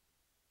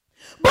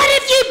 But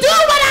if you do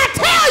what I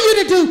tell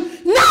you to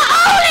do, not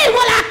only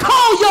will I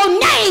call your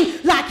name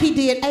like he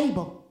did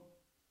Abel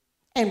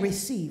and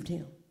received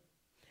him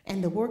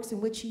and the works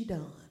in which he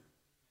done.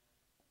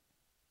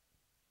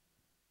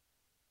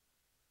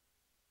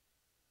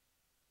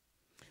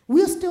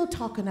 We're still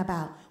talking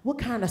about what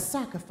kind of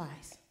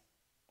sacrifice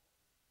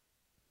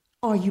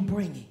are you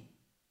bringing?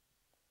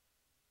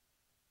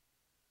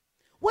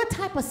 What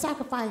type of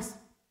sacrifice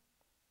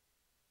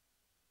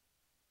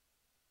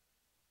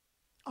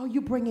are you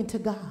bringing to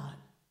God?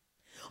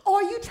 Or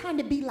are you trying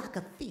to be like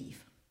a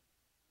thief?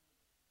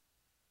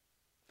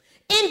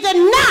 In the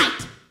night,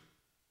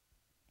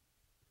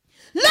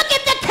 look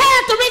at the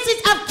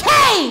characteristics of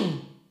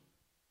Cain.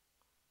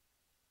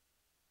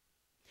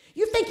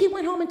 You think he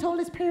went home and told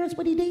his parents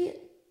what he did?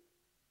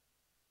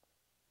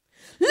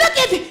 Look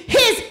at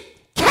his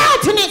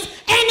countenance,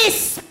 and his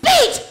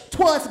speech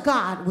towards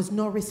God was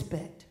no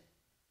respect.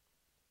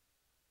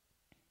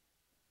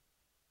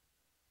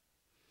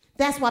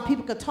 That's why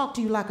people could talk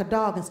to you like a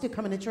dog and still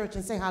come into church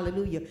and say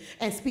hallelujah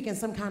and speak in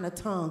some kind of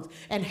tongues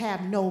and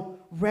have no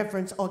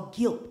reverence or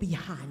guilt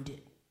behind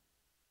it.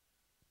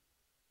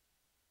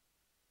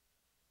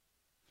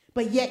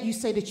 But yet you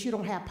say that you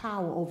don't have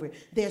power over it.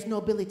 There's no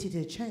ability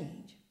to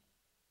change.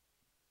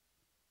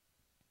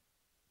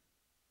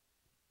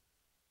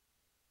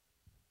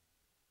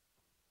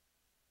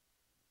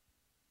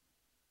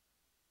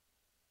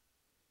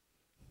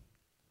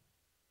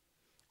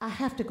 I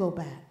have to go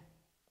back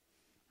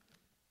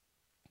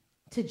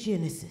to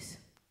Genesis.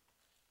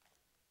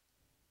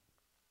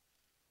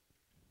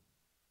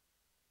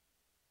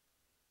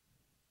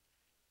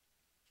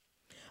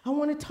 I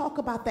want to talk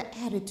about the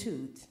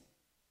attitudes.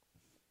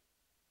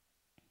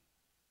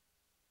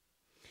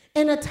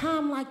 In a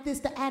time like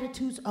this, the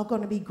attitudes are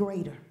going to be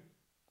greater.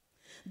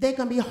 They're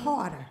going to be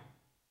harder.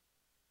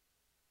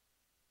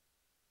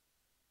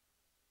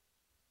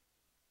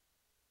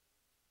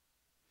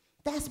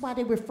 That's why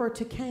they refer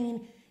to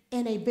Cain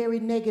in a very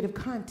negative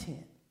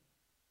content.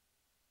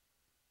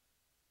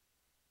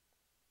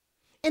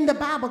 In the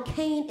Bible,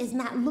 Cain is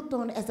not looked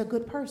on as a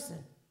good person.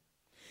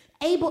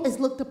 Abel is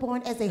looked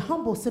upon as a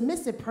humble,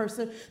 submissive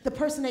person, the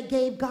person that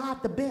gave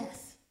God the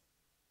best.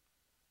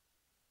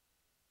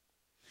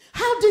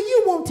 How do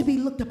you want to be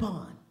looked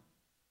upon?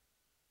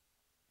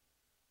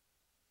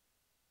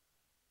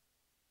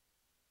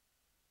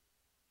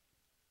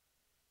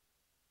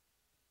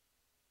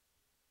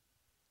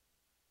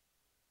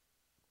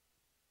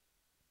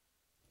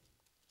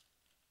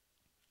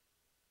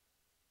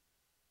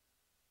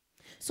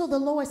 So the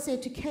Lord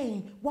said to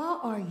Cain, why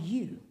are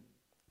you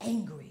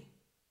angry?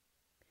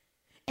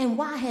 And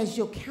why has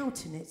your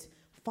countenance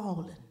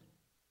fallen?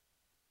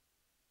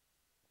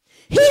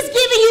 He's giving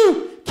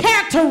you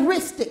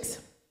characteristics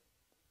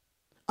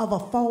of a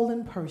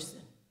fallen person.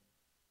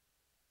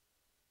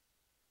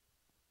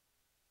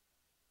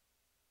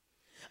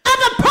 Of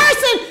a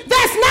person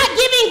that's not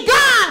giving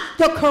God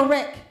the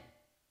correct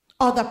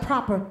or the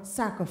proper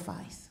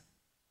sacrifice.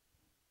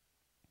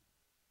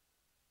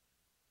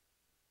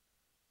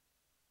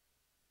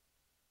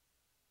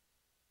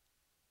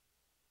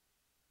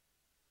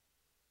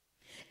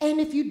 And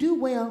if you do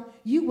well,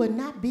 you will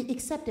not be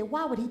accepted.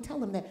 Why would he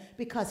tell him that?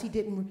 Because he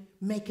didn't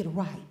make it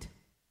right.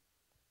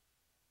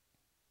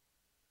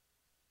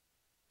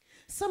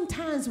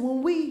 Sometimes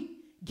when we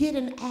get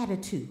an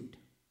attitude,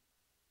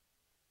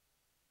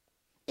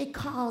 it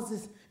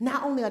causes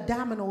not only a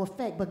domino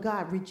effect, but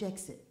God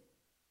rejects it.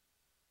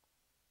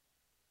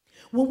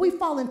 When we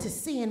fall into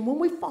sin, when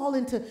we fall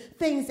into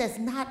things that's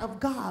not of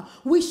God,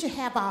 we should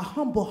have our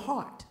humble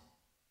heart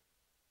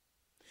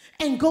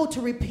and go to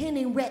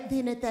repenting right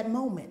then at that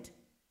moment.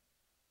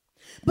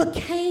 But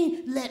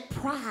Cain let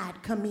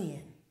pride come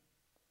in.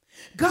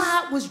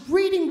 God was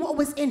reading what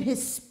was in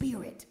his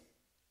spirit.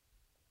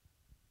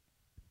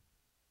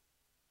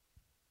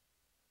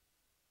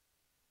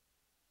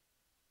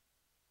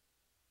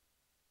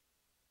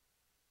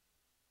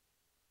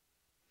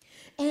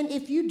 And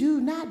if you do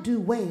not do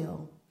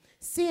well,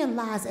 sin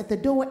lies at the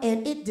door,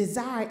 and its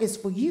desire is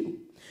for you,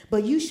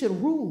 but you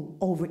should rule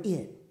over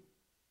it.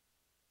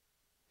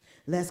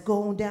 Let's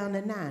go on down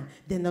to 9.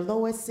 Then the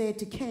Lord said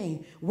to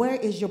Cain, where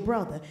is your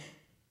brother?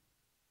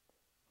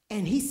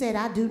 And he said,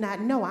 I do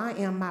not know.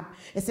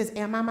 It says,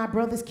 am I my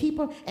brother's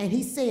keeper? And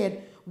he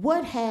said,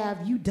 what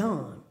have you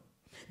done?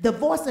 The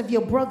voice of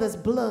your brother's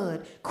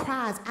blood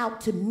cries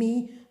out to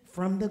me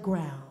from the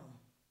ground.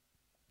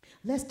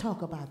 Let's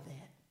talk about that.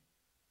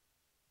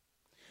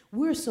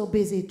 We're so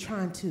busy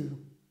trying to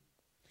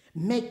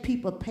make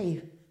people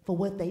pay for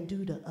what they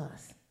do to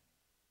us.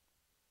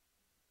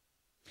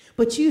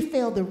 But you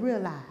fail to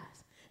realize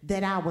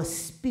that our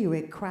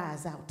spirit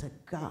cries out to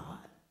God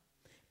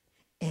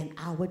in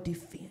our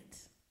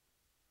defense.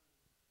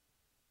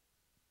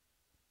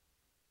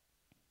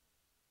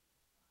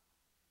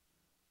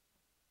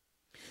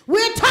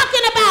 We're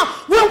talking about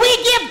when we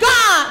give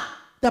God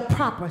the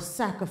proper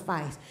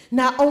sacrifice.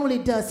 Not only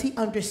does he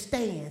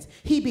understand,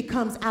 he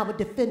becomes our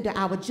defender,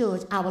 our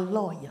judge, our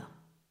lawyer.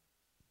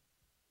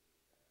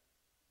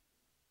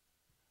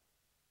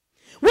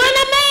 When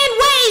a man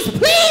ways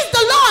please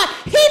the Lord,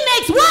 he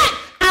makes what?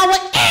 Our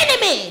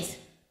enemies.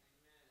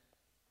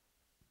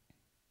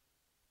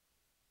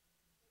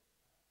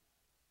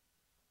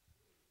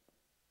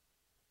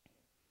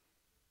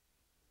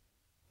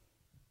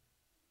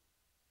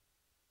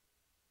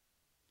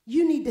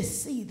 You need to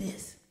see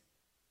this.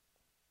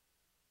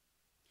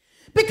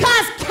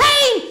 Because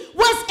Cain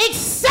was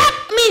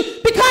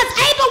because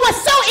Abel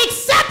was so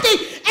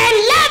accepting and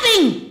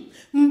loving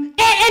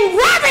and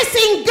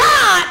reverencing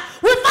God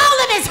with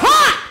all of his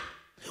heart,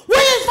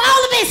 with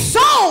all of his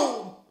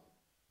soul,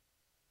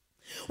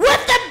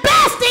 with the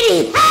best that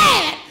he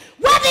had,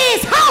 whether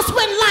his house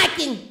wasn't like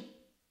him.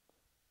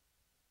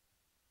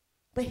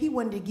 But he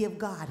wanted to give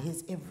God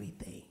his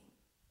everything,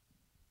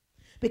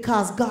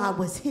 because God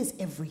was his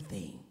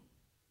everything.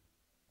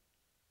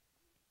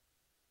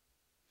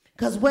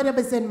 Because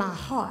whatever's in my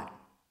heart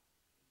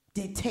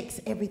dictates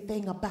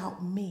everything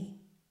about me.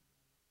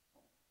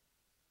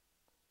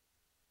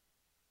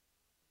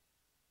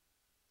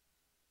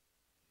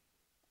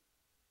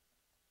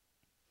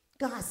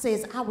 God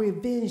says, I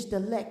revenge the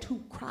elect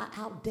who cry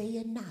out day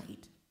and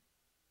night.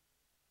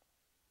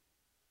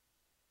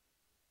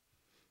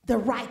 The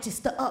righteous,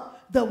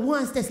 the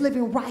ones that's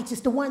living righteous,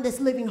 the one that's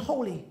living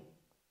holy.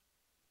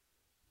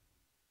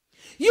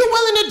 You're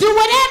willing to do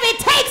whatever it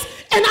takes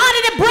in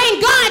order to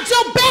bring God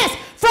your best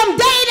from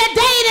day to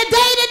day to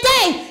day to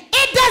day.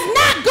 It does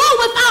not go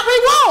without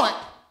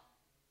reward.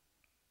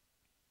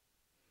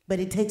 But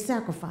it takes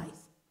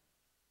sacrifice.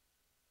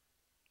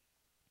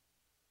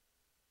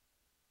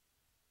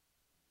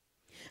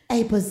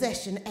 A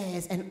possession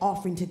as an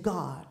offering to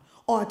God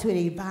or to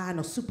a divine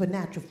or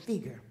supernatural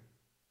figure.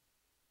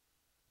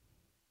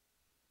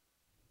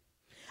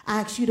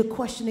 I ask you the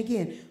question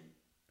again.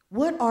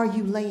 What are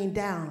you laying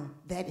down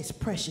that is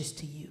precious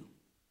to you?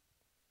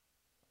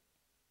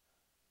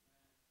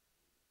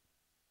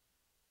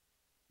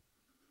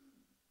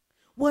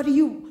 What are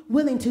you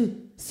willing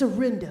to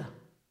surrender?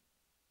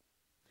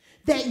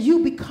 That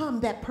you become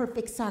that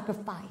perfect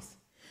sacrifice,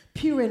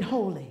 pure and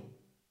holy,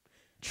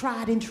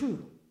 tried and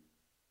true.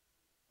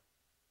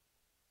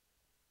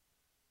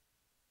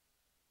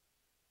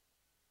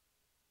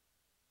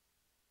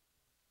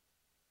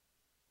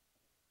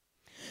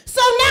 So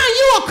now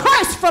you are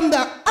cursed from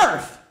the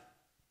earth,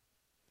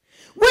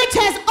 which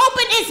has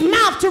opened its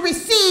mouth to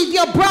receive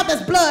your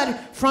brother's blood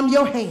from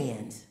your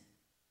hands.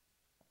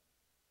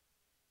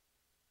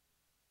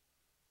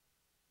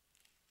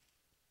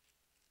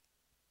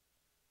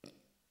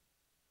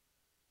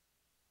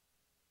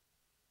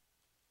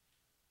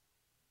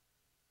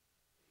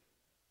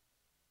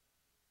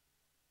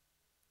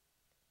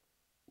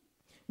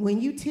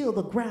 When you till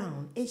the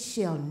ground, it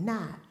shall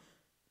not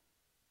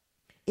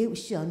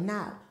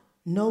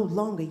no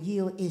longer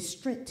yield its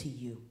strength to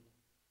you.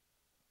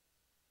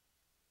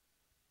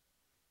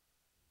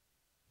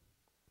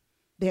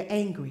 They're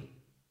angry.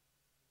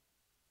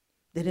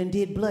 They done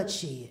did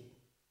bloodshed.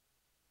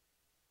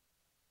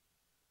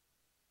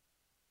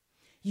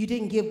 You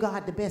didn't give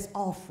God the best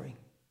offering.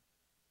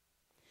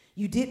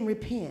 You didn't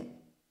repent.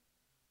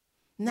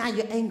 Now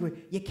you're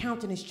angry. Your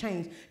countenance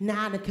changed.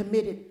 Now they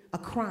committed a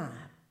crime.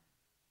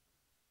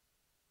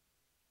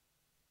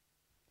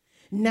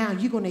 Now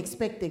you're going to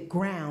expect the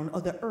ground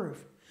or the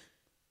earth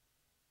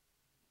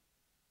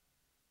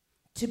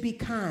to be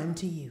kind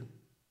to you.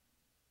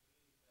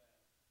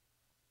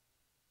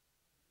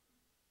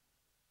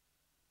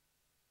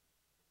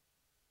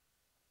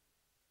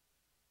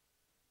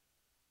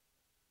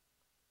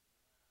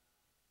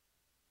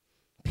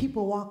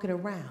 People walking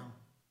around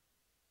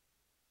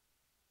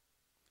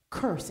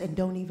curse and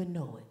don't even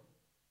know it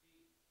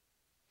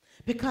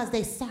because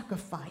they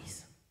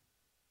sacrifice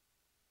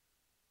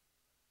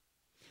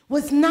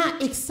was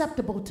not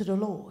acceptable to the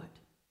Lord.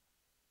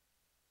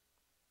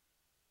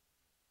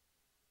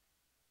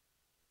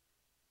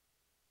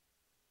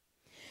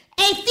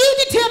 a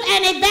fugitive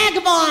and a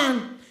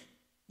vagabond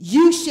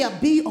you shall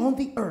be on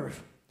the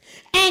earth.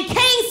 And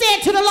Cain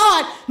said to the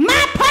Lord,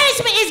 my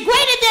punishment is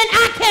greater than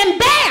I can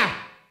bear.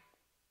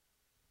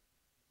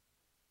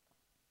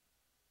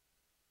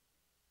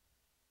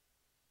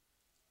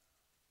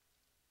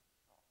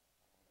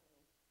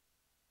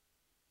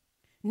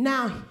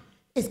 Now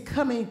it's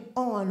coming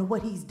on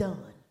what he's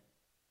done.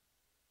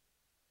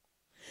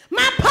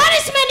 My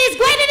punishment is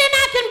greater than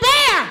I can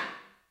bear.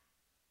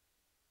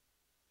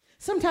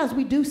 Sometimes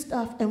we do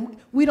stuff and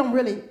we don't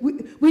really,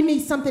 we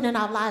need something in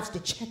our lives to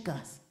check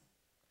us.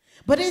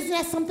 But isn't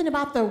that something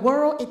about the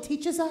world? It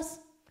teaches us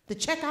to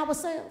check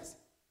ourselves,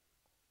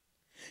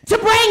 to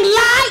bring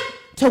light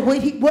to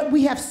what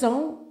we have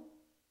sown.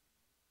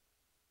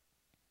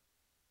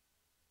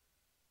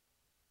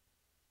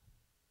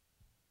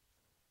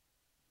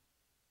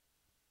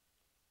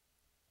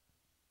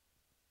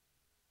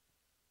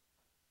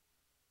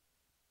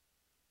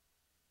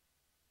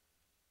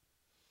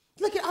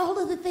 Look at all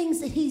of the things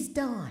that he's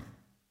done.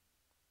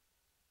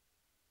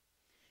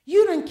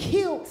 You done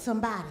killed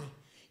somebody.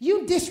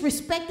 You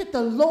disrespected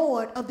the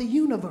Lord of the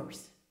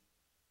universe.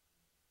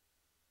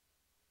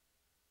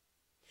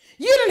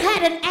 You done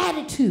had an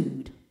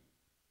attitude.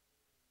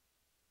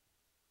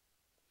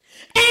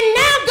 And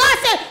now God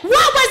said,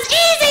 what was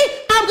easy,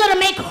 I'm going to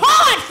make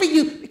hard for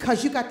you,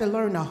 because you got to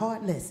learn a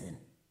hard lesson.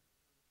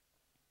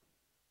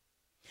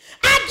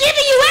 I've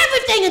given you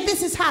everything, and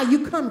this is how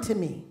you come to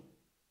me.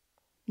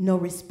 No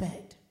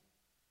respect.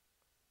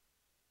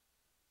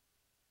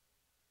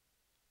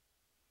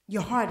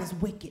 Your heart is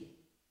wicked.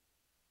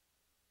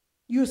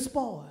 You're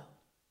spoiled.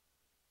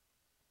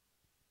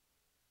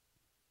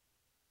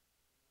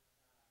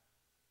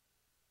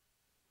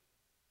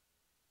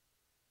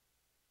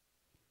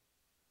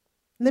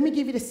 Let me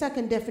give you the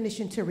second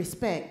definition to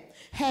respect.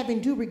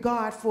 Having due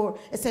regard for,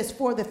 it says,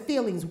 for the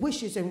feelings,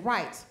 wishes, and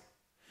rights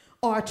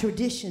or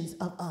traditions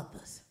of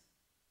others.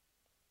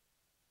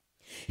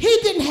 He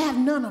didn't have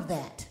none of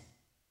that.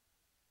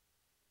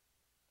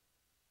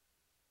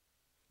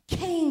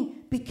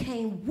 Cain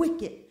became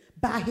wicked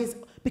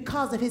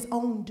because of his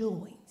own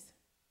doings.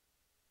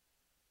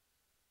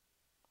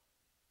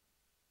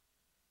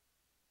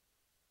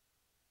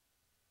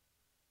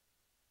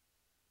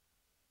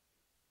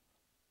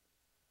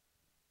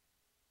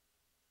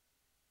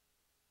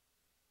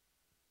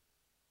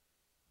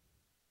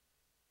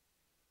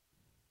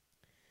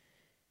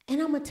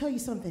 And I'm going to tell you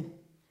something.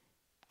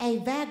 A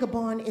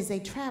vagabond is a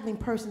traveling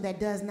person that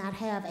does not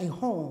have a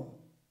home.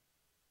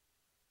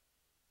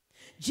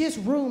 Just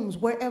rooms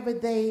wherever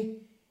they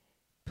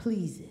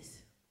pleases.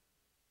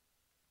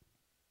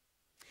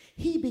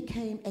 He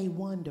became a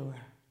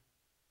wanderer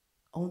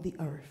on the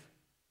earth.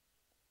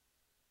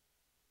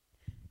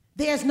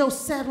 There's no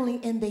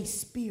settling in their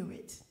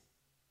spirit.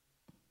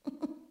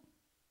 They're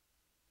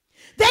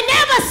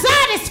never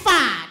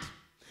satisfied.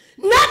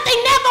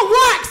 Nothing never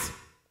works.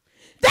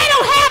 They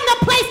don't have no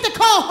place to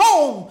call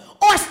home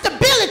or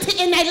stability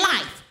in their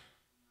life.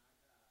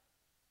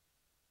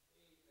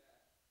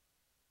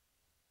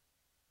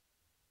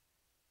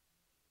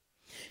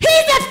 He's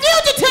a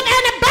fugitive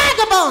and a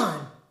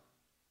vagabond.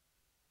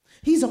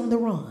 He's on the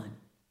run.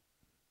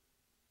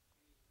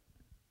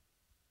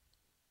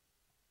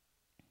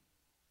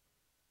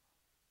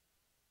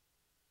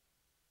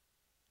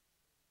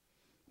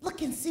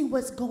 Look and see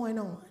what's going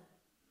on.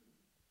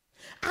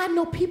 I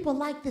know people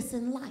like this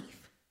in life.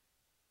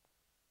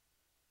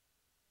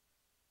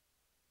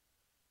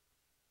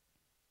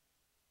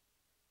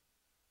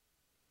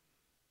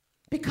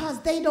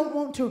 Because they don't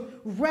want to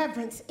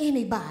reverence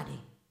anybody.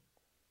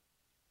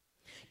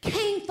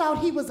 Cain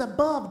thought he was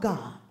above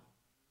God.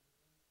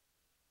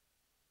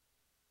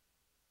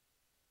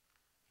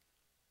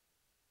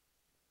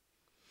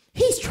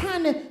 He's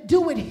trying to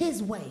do it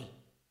his way.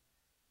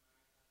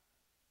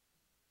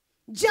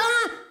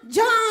 John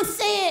 10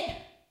 said,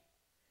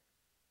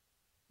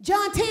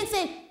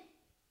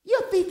 you're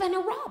a thief and a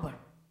robber.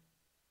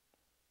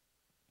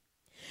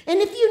 And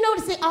if you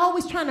notice, they're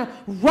always trying to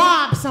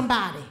rob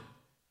somebody.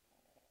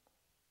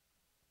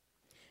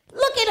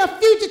 Look at a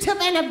fugitive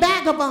and a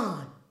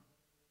vagabond.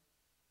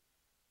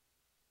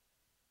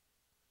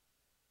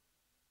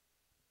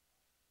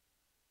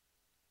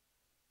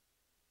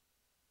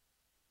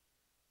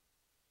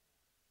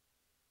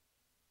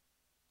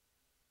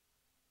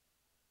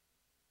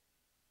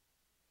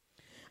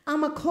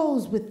 I'm going to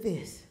close with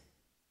this.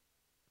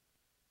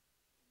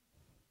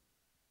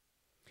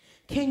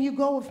 Can you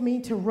go with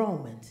me to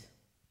Romans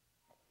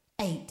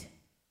 8?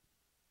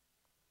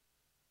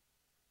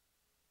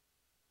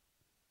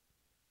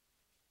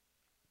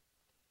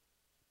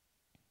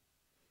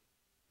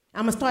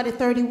 I'm going to start at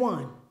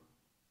 31.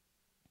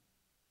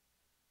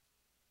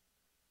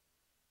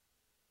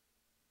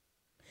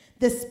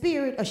 The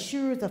Spirit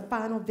assures a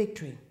final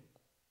victory.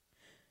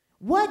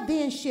 What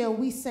then shall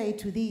we say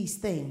to these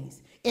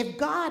things? If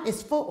God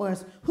is for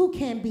us, who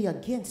can be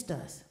against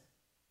us?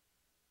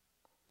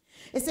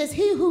 It says,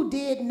 he who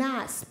did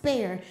not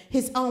spare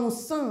his own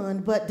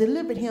son, but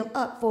delivered him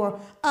up for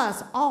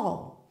us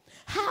all,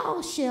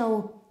 how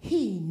shall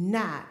he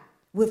not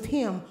with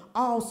him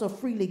also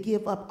freely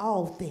give up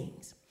all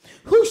things.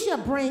 Who shall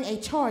bring a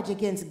charge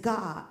against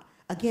God,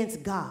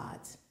 against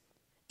God's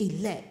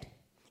elect?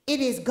 It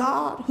is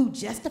God who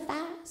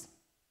justifies.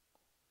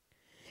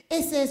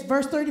 It says,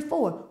 verse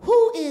 34,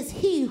 who is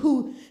he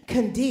who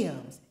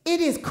condemns? It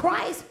is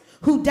Christ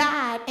who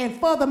died and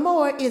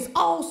furthermore is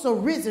also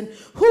risen,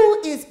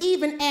 who is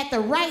even at the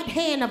right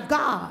hand of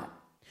God,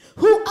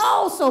 who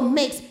also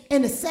makes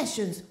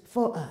intercessions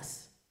for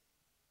us.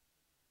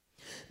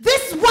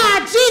 This is why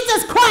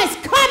Jesus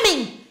Christ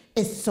coming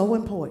is so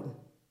important.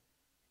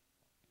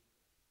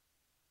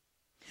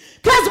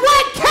 Because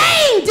what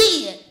Cain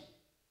did,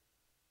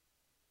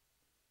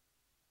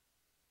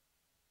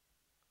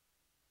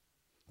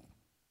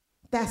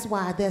 that's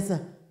why there's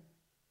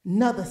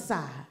another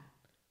side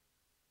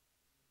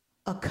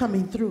of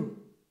coming through.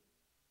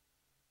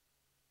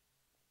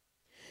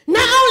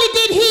 Not only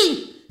did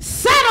he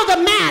settle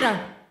the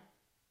matter,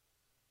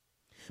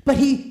 but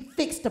he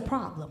fixed the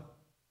problem.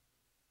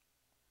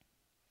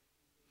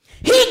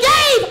 He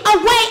gave a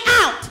way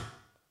out.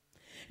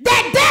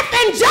 That death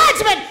and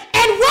judgment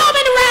and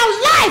roaming around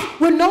life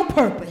with no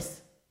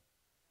purpose.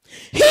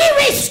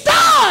 He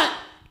restored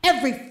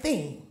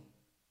everything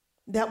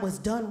that was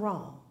done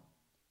wrong.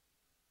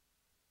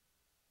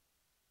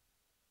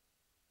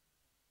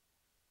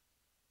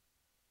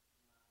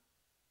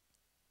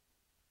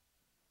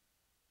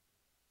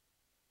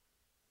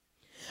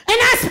 And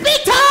I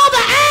speak to all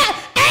the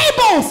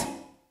Abels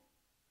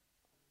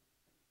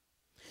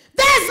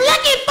that's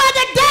looking for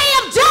the day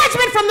of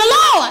judgment from the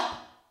Lord.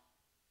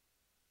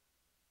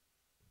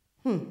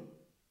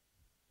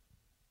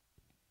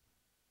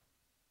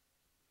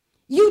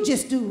 You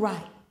just do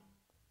right.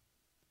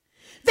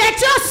 That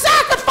your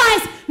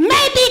sacrifice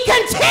may be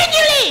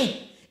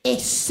continually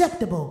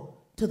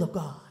acceptable to the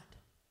God.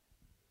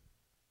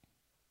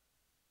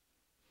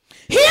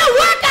 He'll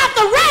work out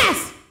the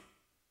rest.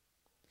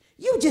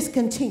 You just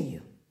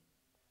continue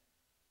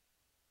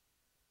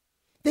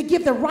to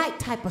give the right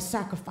type of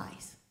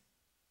sacrifice.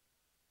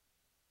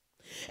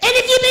 And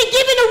if you've been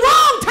giving the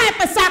wrong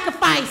type of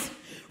sacrifice,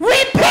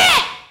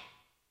 repent.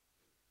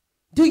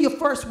 Do your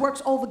first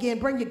works over again.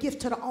 Bring your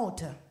gift to the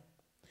altar.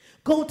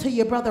 Go to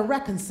your brother,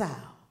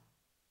 reconcile.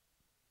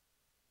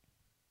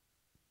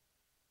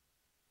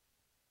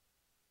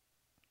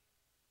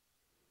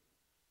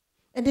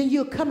 And then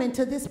you'll come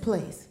into this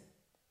place.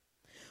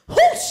 Who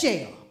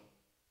shall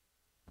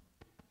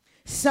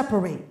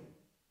separate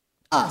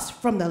us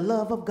from the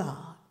love of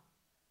God?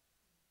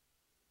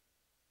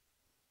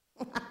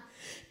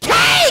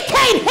 Cain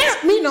can't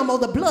hurt me no more.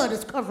 The blood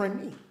is covering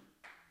me.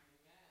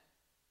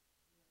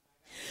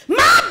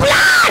 My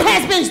blood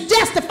has been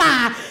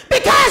justified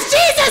because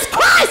Jesus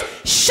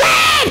Christ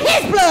shed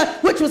his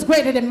blood, which was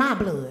greater than my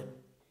blood.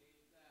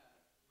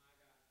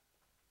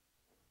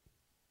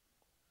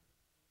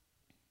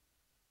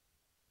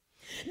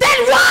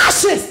 That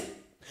washes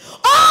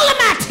all of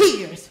my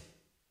tears,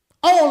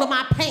 all of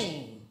my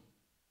pain.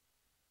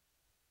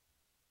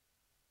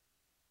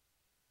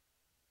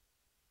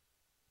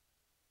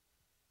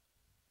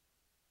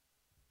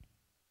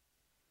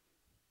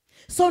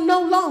 So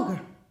no longer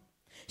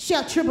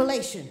shall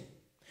tribulation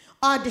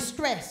or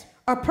distress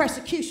or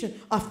persecution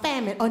or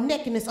famine or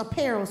nakedness or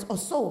perils or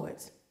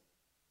swords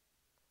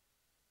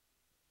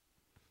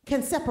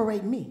can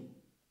separate me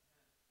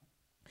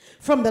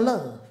from the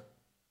love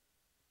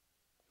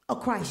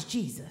of Christ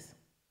Jesus.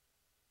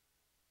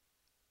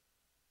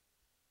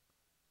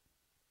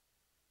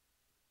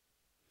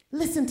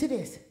 Listen to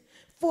this.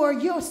 For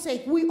your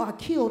sake, we are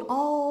killed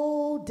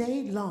all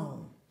day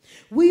long.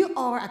 We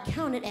are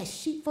accounted as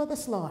sheep for the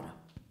slaughter.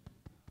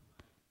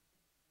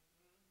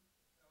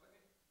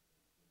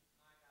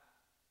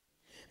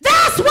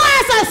 That's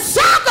why it's a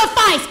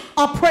sacrifice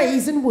of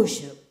praise and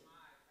worship.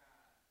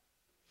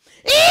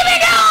 Even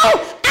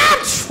though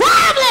I'm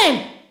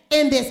traveling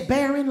in this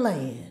barren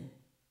land.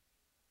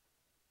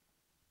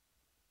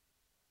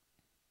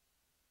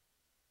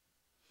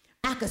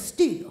 I could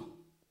still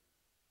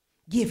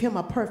give him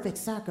a perfect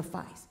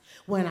sacrifice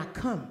when I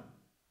come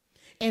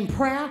in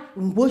prayer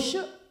and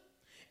worship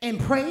and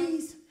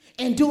praise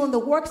and doing the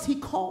works he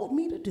called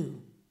me to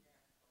do.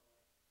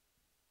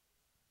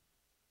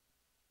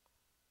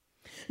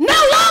 No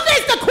longer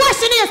is the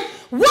question is,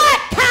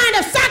 what kind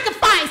of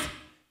sacrifice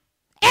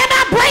am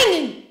I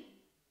bringing?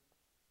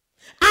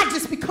 I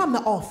just become the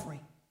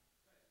offering.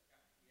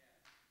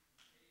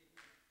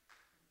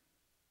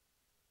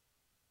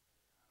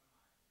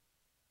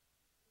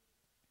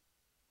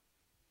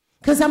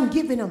 Because I'm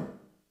giving him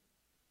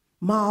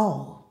my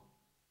all.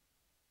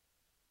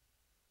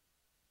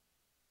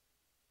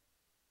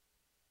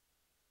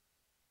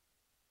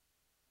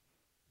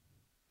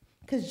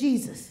 Because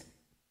Jesus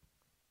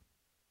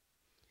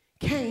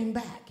came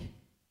back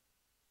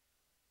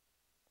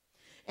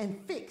and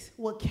fixed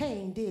what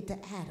Cain did to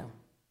Adam.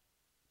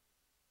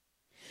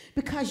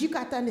 Because you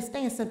got to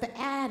understand something.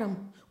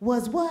 Adam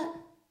was what?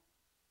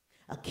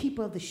 A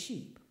keeper of the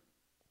sheep.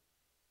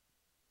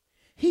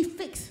 He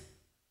fixed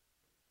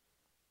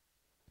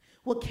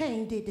what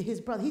Cain did to his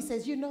brother. He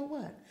says, you know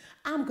what?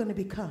 I'm going to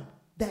become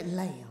that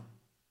lamb,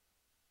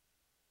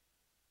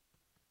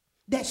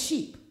 that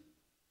sheep.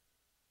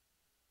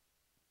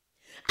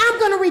 I'm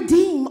going to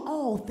redeem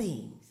all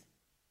things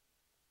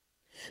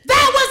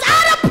that was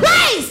out of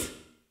place.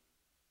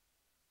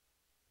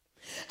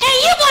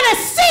 And you're going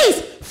to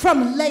cease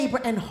from labor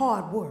and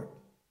hard work.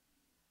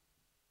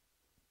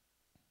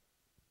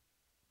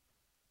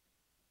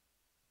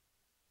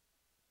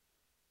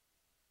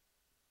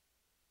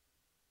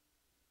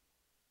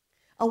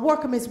 A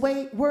workman is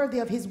worthy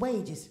of his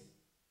wages.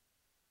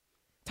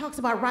 Talks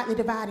about rightly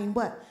dividing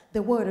what?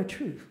 The word of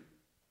truth.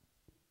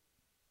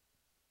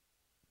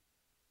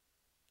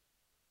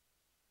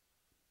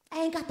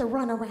 I ain't got to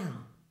run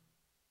around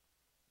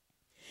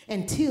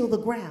and till the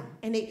ground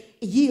and it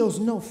yields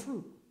no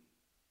fruit.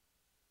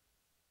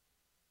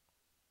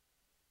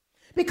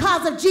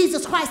 Because of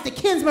Jesus Christ, the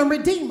kinsman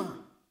redeemer.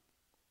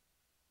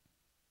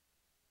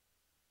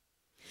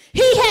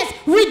 He has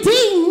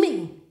redeemed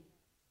me.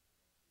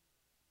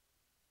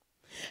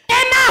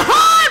 And my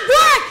hard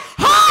work,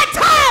 hard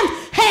times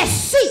has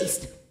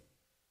ceased.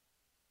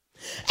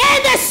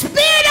 And the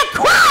Spirit of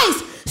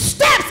Christ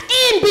steps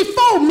in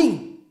before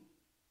me.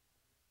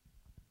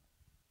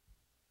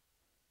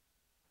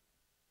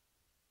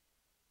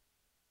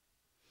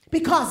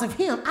 Because of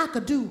him, I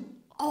could do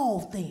all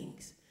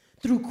things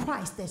through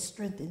Christ that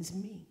strengthens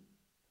me.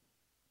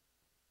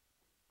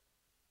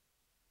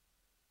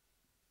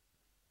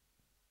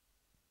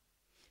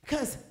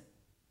 Because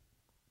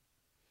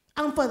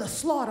I'm for the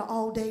slaughter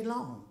all day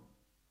long.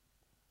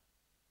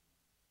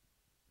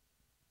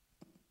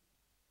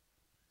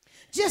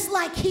 Just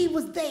like he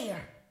was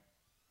there.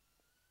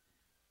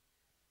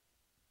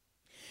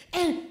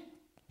 And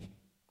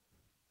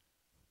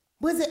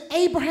was it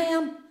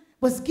Abraham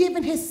was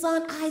giving his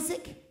son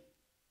Isaac?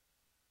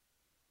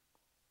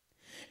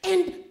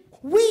 And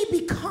we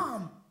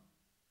become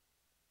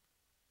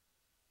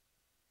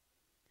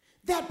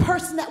that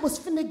person that was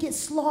finna get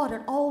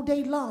slaughtered all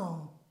day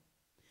long.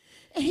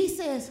 And he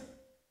says,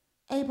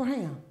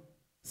 Abraham,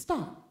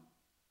 stop.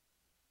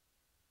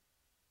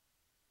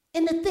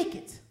 In the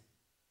thickets,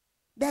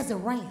 there's a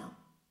ram.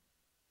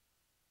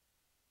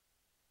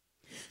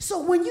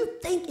 So when you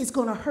think it's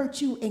going to hurt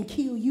you and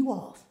kill you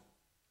off,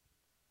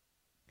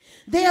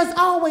 there's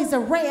always a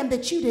ram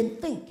that you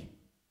didn't think.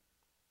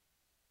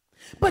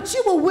 But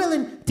you were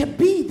willing to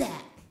be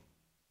that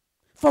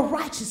for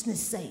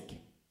righteousness' sake.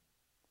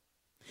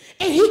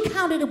 And he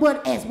counted it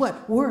as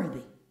what?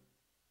 Worthy.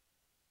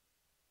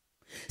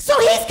 So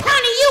he's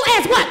counting you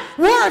as what?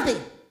 Worthy.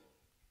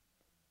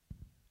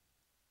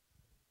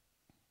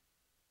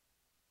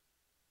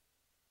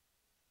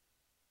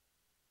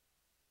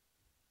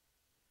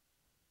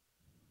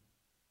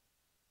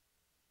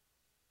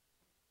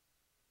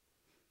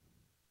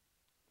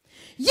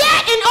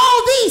 Yet in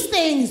all these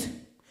things,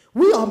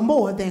 we are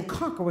more than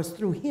conquerors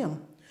through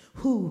him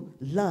who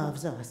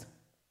loves us.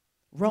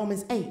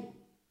 Romans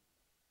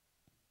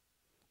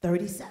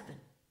 8:37.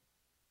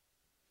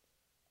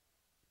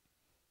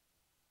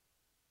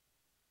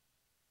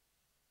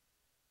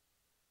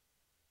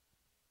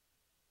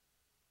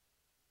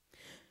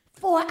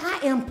 For I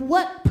am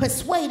what?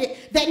 Persuaded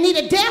that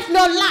neither death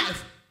nor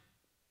life,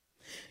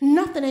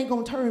 nothing ain't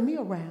gonna turn me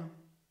around.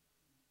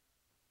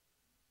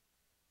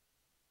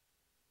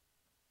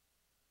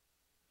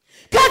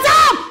 Because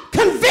I'm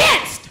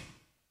convinced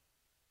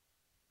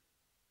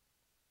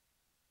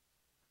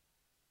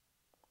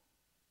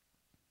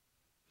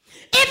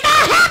if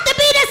I have to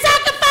be the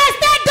sacrifice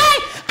that day,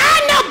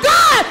 I know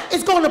God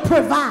is going to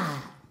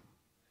provide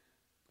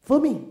for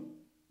me.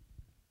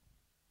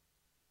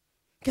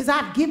 Because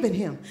I've given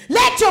him.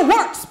 Let your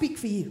work speak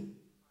for you.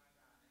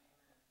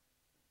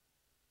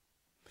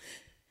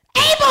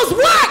 Abel's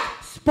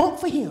work spoke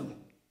for him.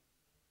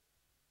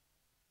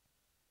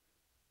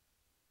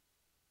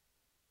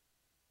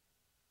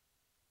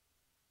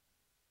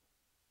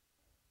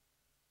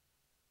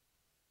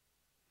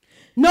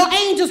 No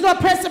angels, nor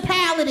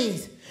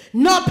principalities,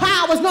 nor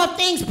powers, nor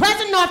things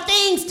present, nor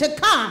things to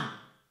come,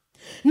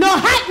 nor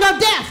height, nor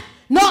depth,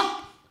 nor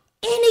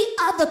any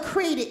other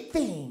created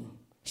thing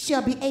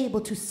shall be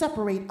able to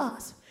separate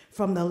us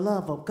from the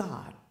love of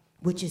God,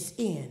 which is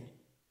in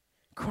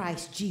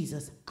Christ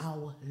Jesus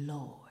our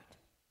Lord.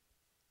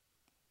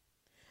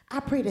 I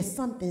pray that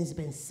something's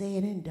been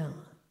said and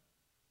done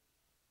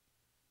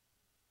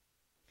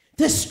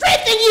to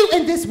strengthen you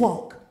in this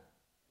walk.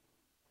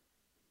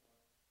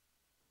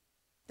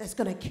 That's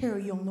going to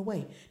carry you on the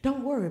way.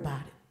 Don't worry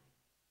about it.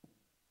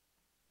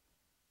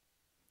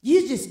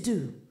 You just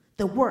do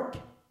the work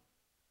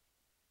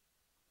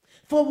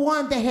for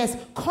one that has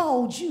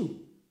called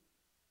you.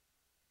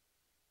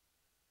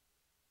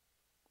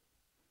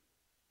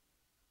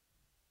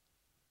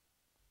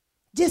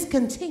 Just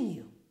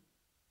continue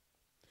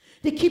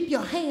to keep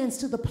your hands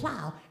to the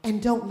plow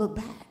and don't look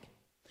back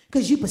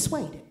because you're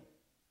persuaded.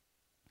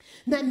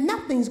 Now,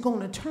 nothing's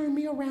going to turn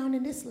me around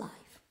in this life.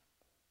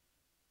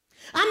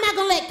 I'm not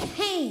going to let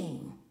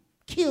Cain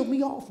kill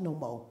me off no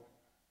more.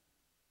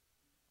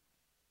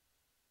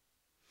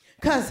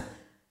 Because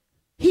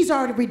he's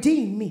already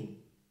redeemed me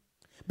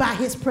by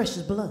his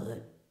precious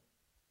blood.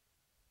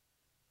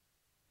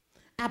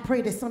 I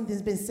pray that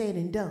something's been said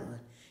and done.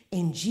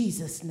 In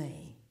Jesus'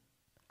 name,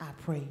 I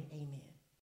pray. Amen.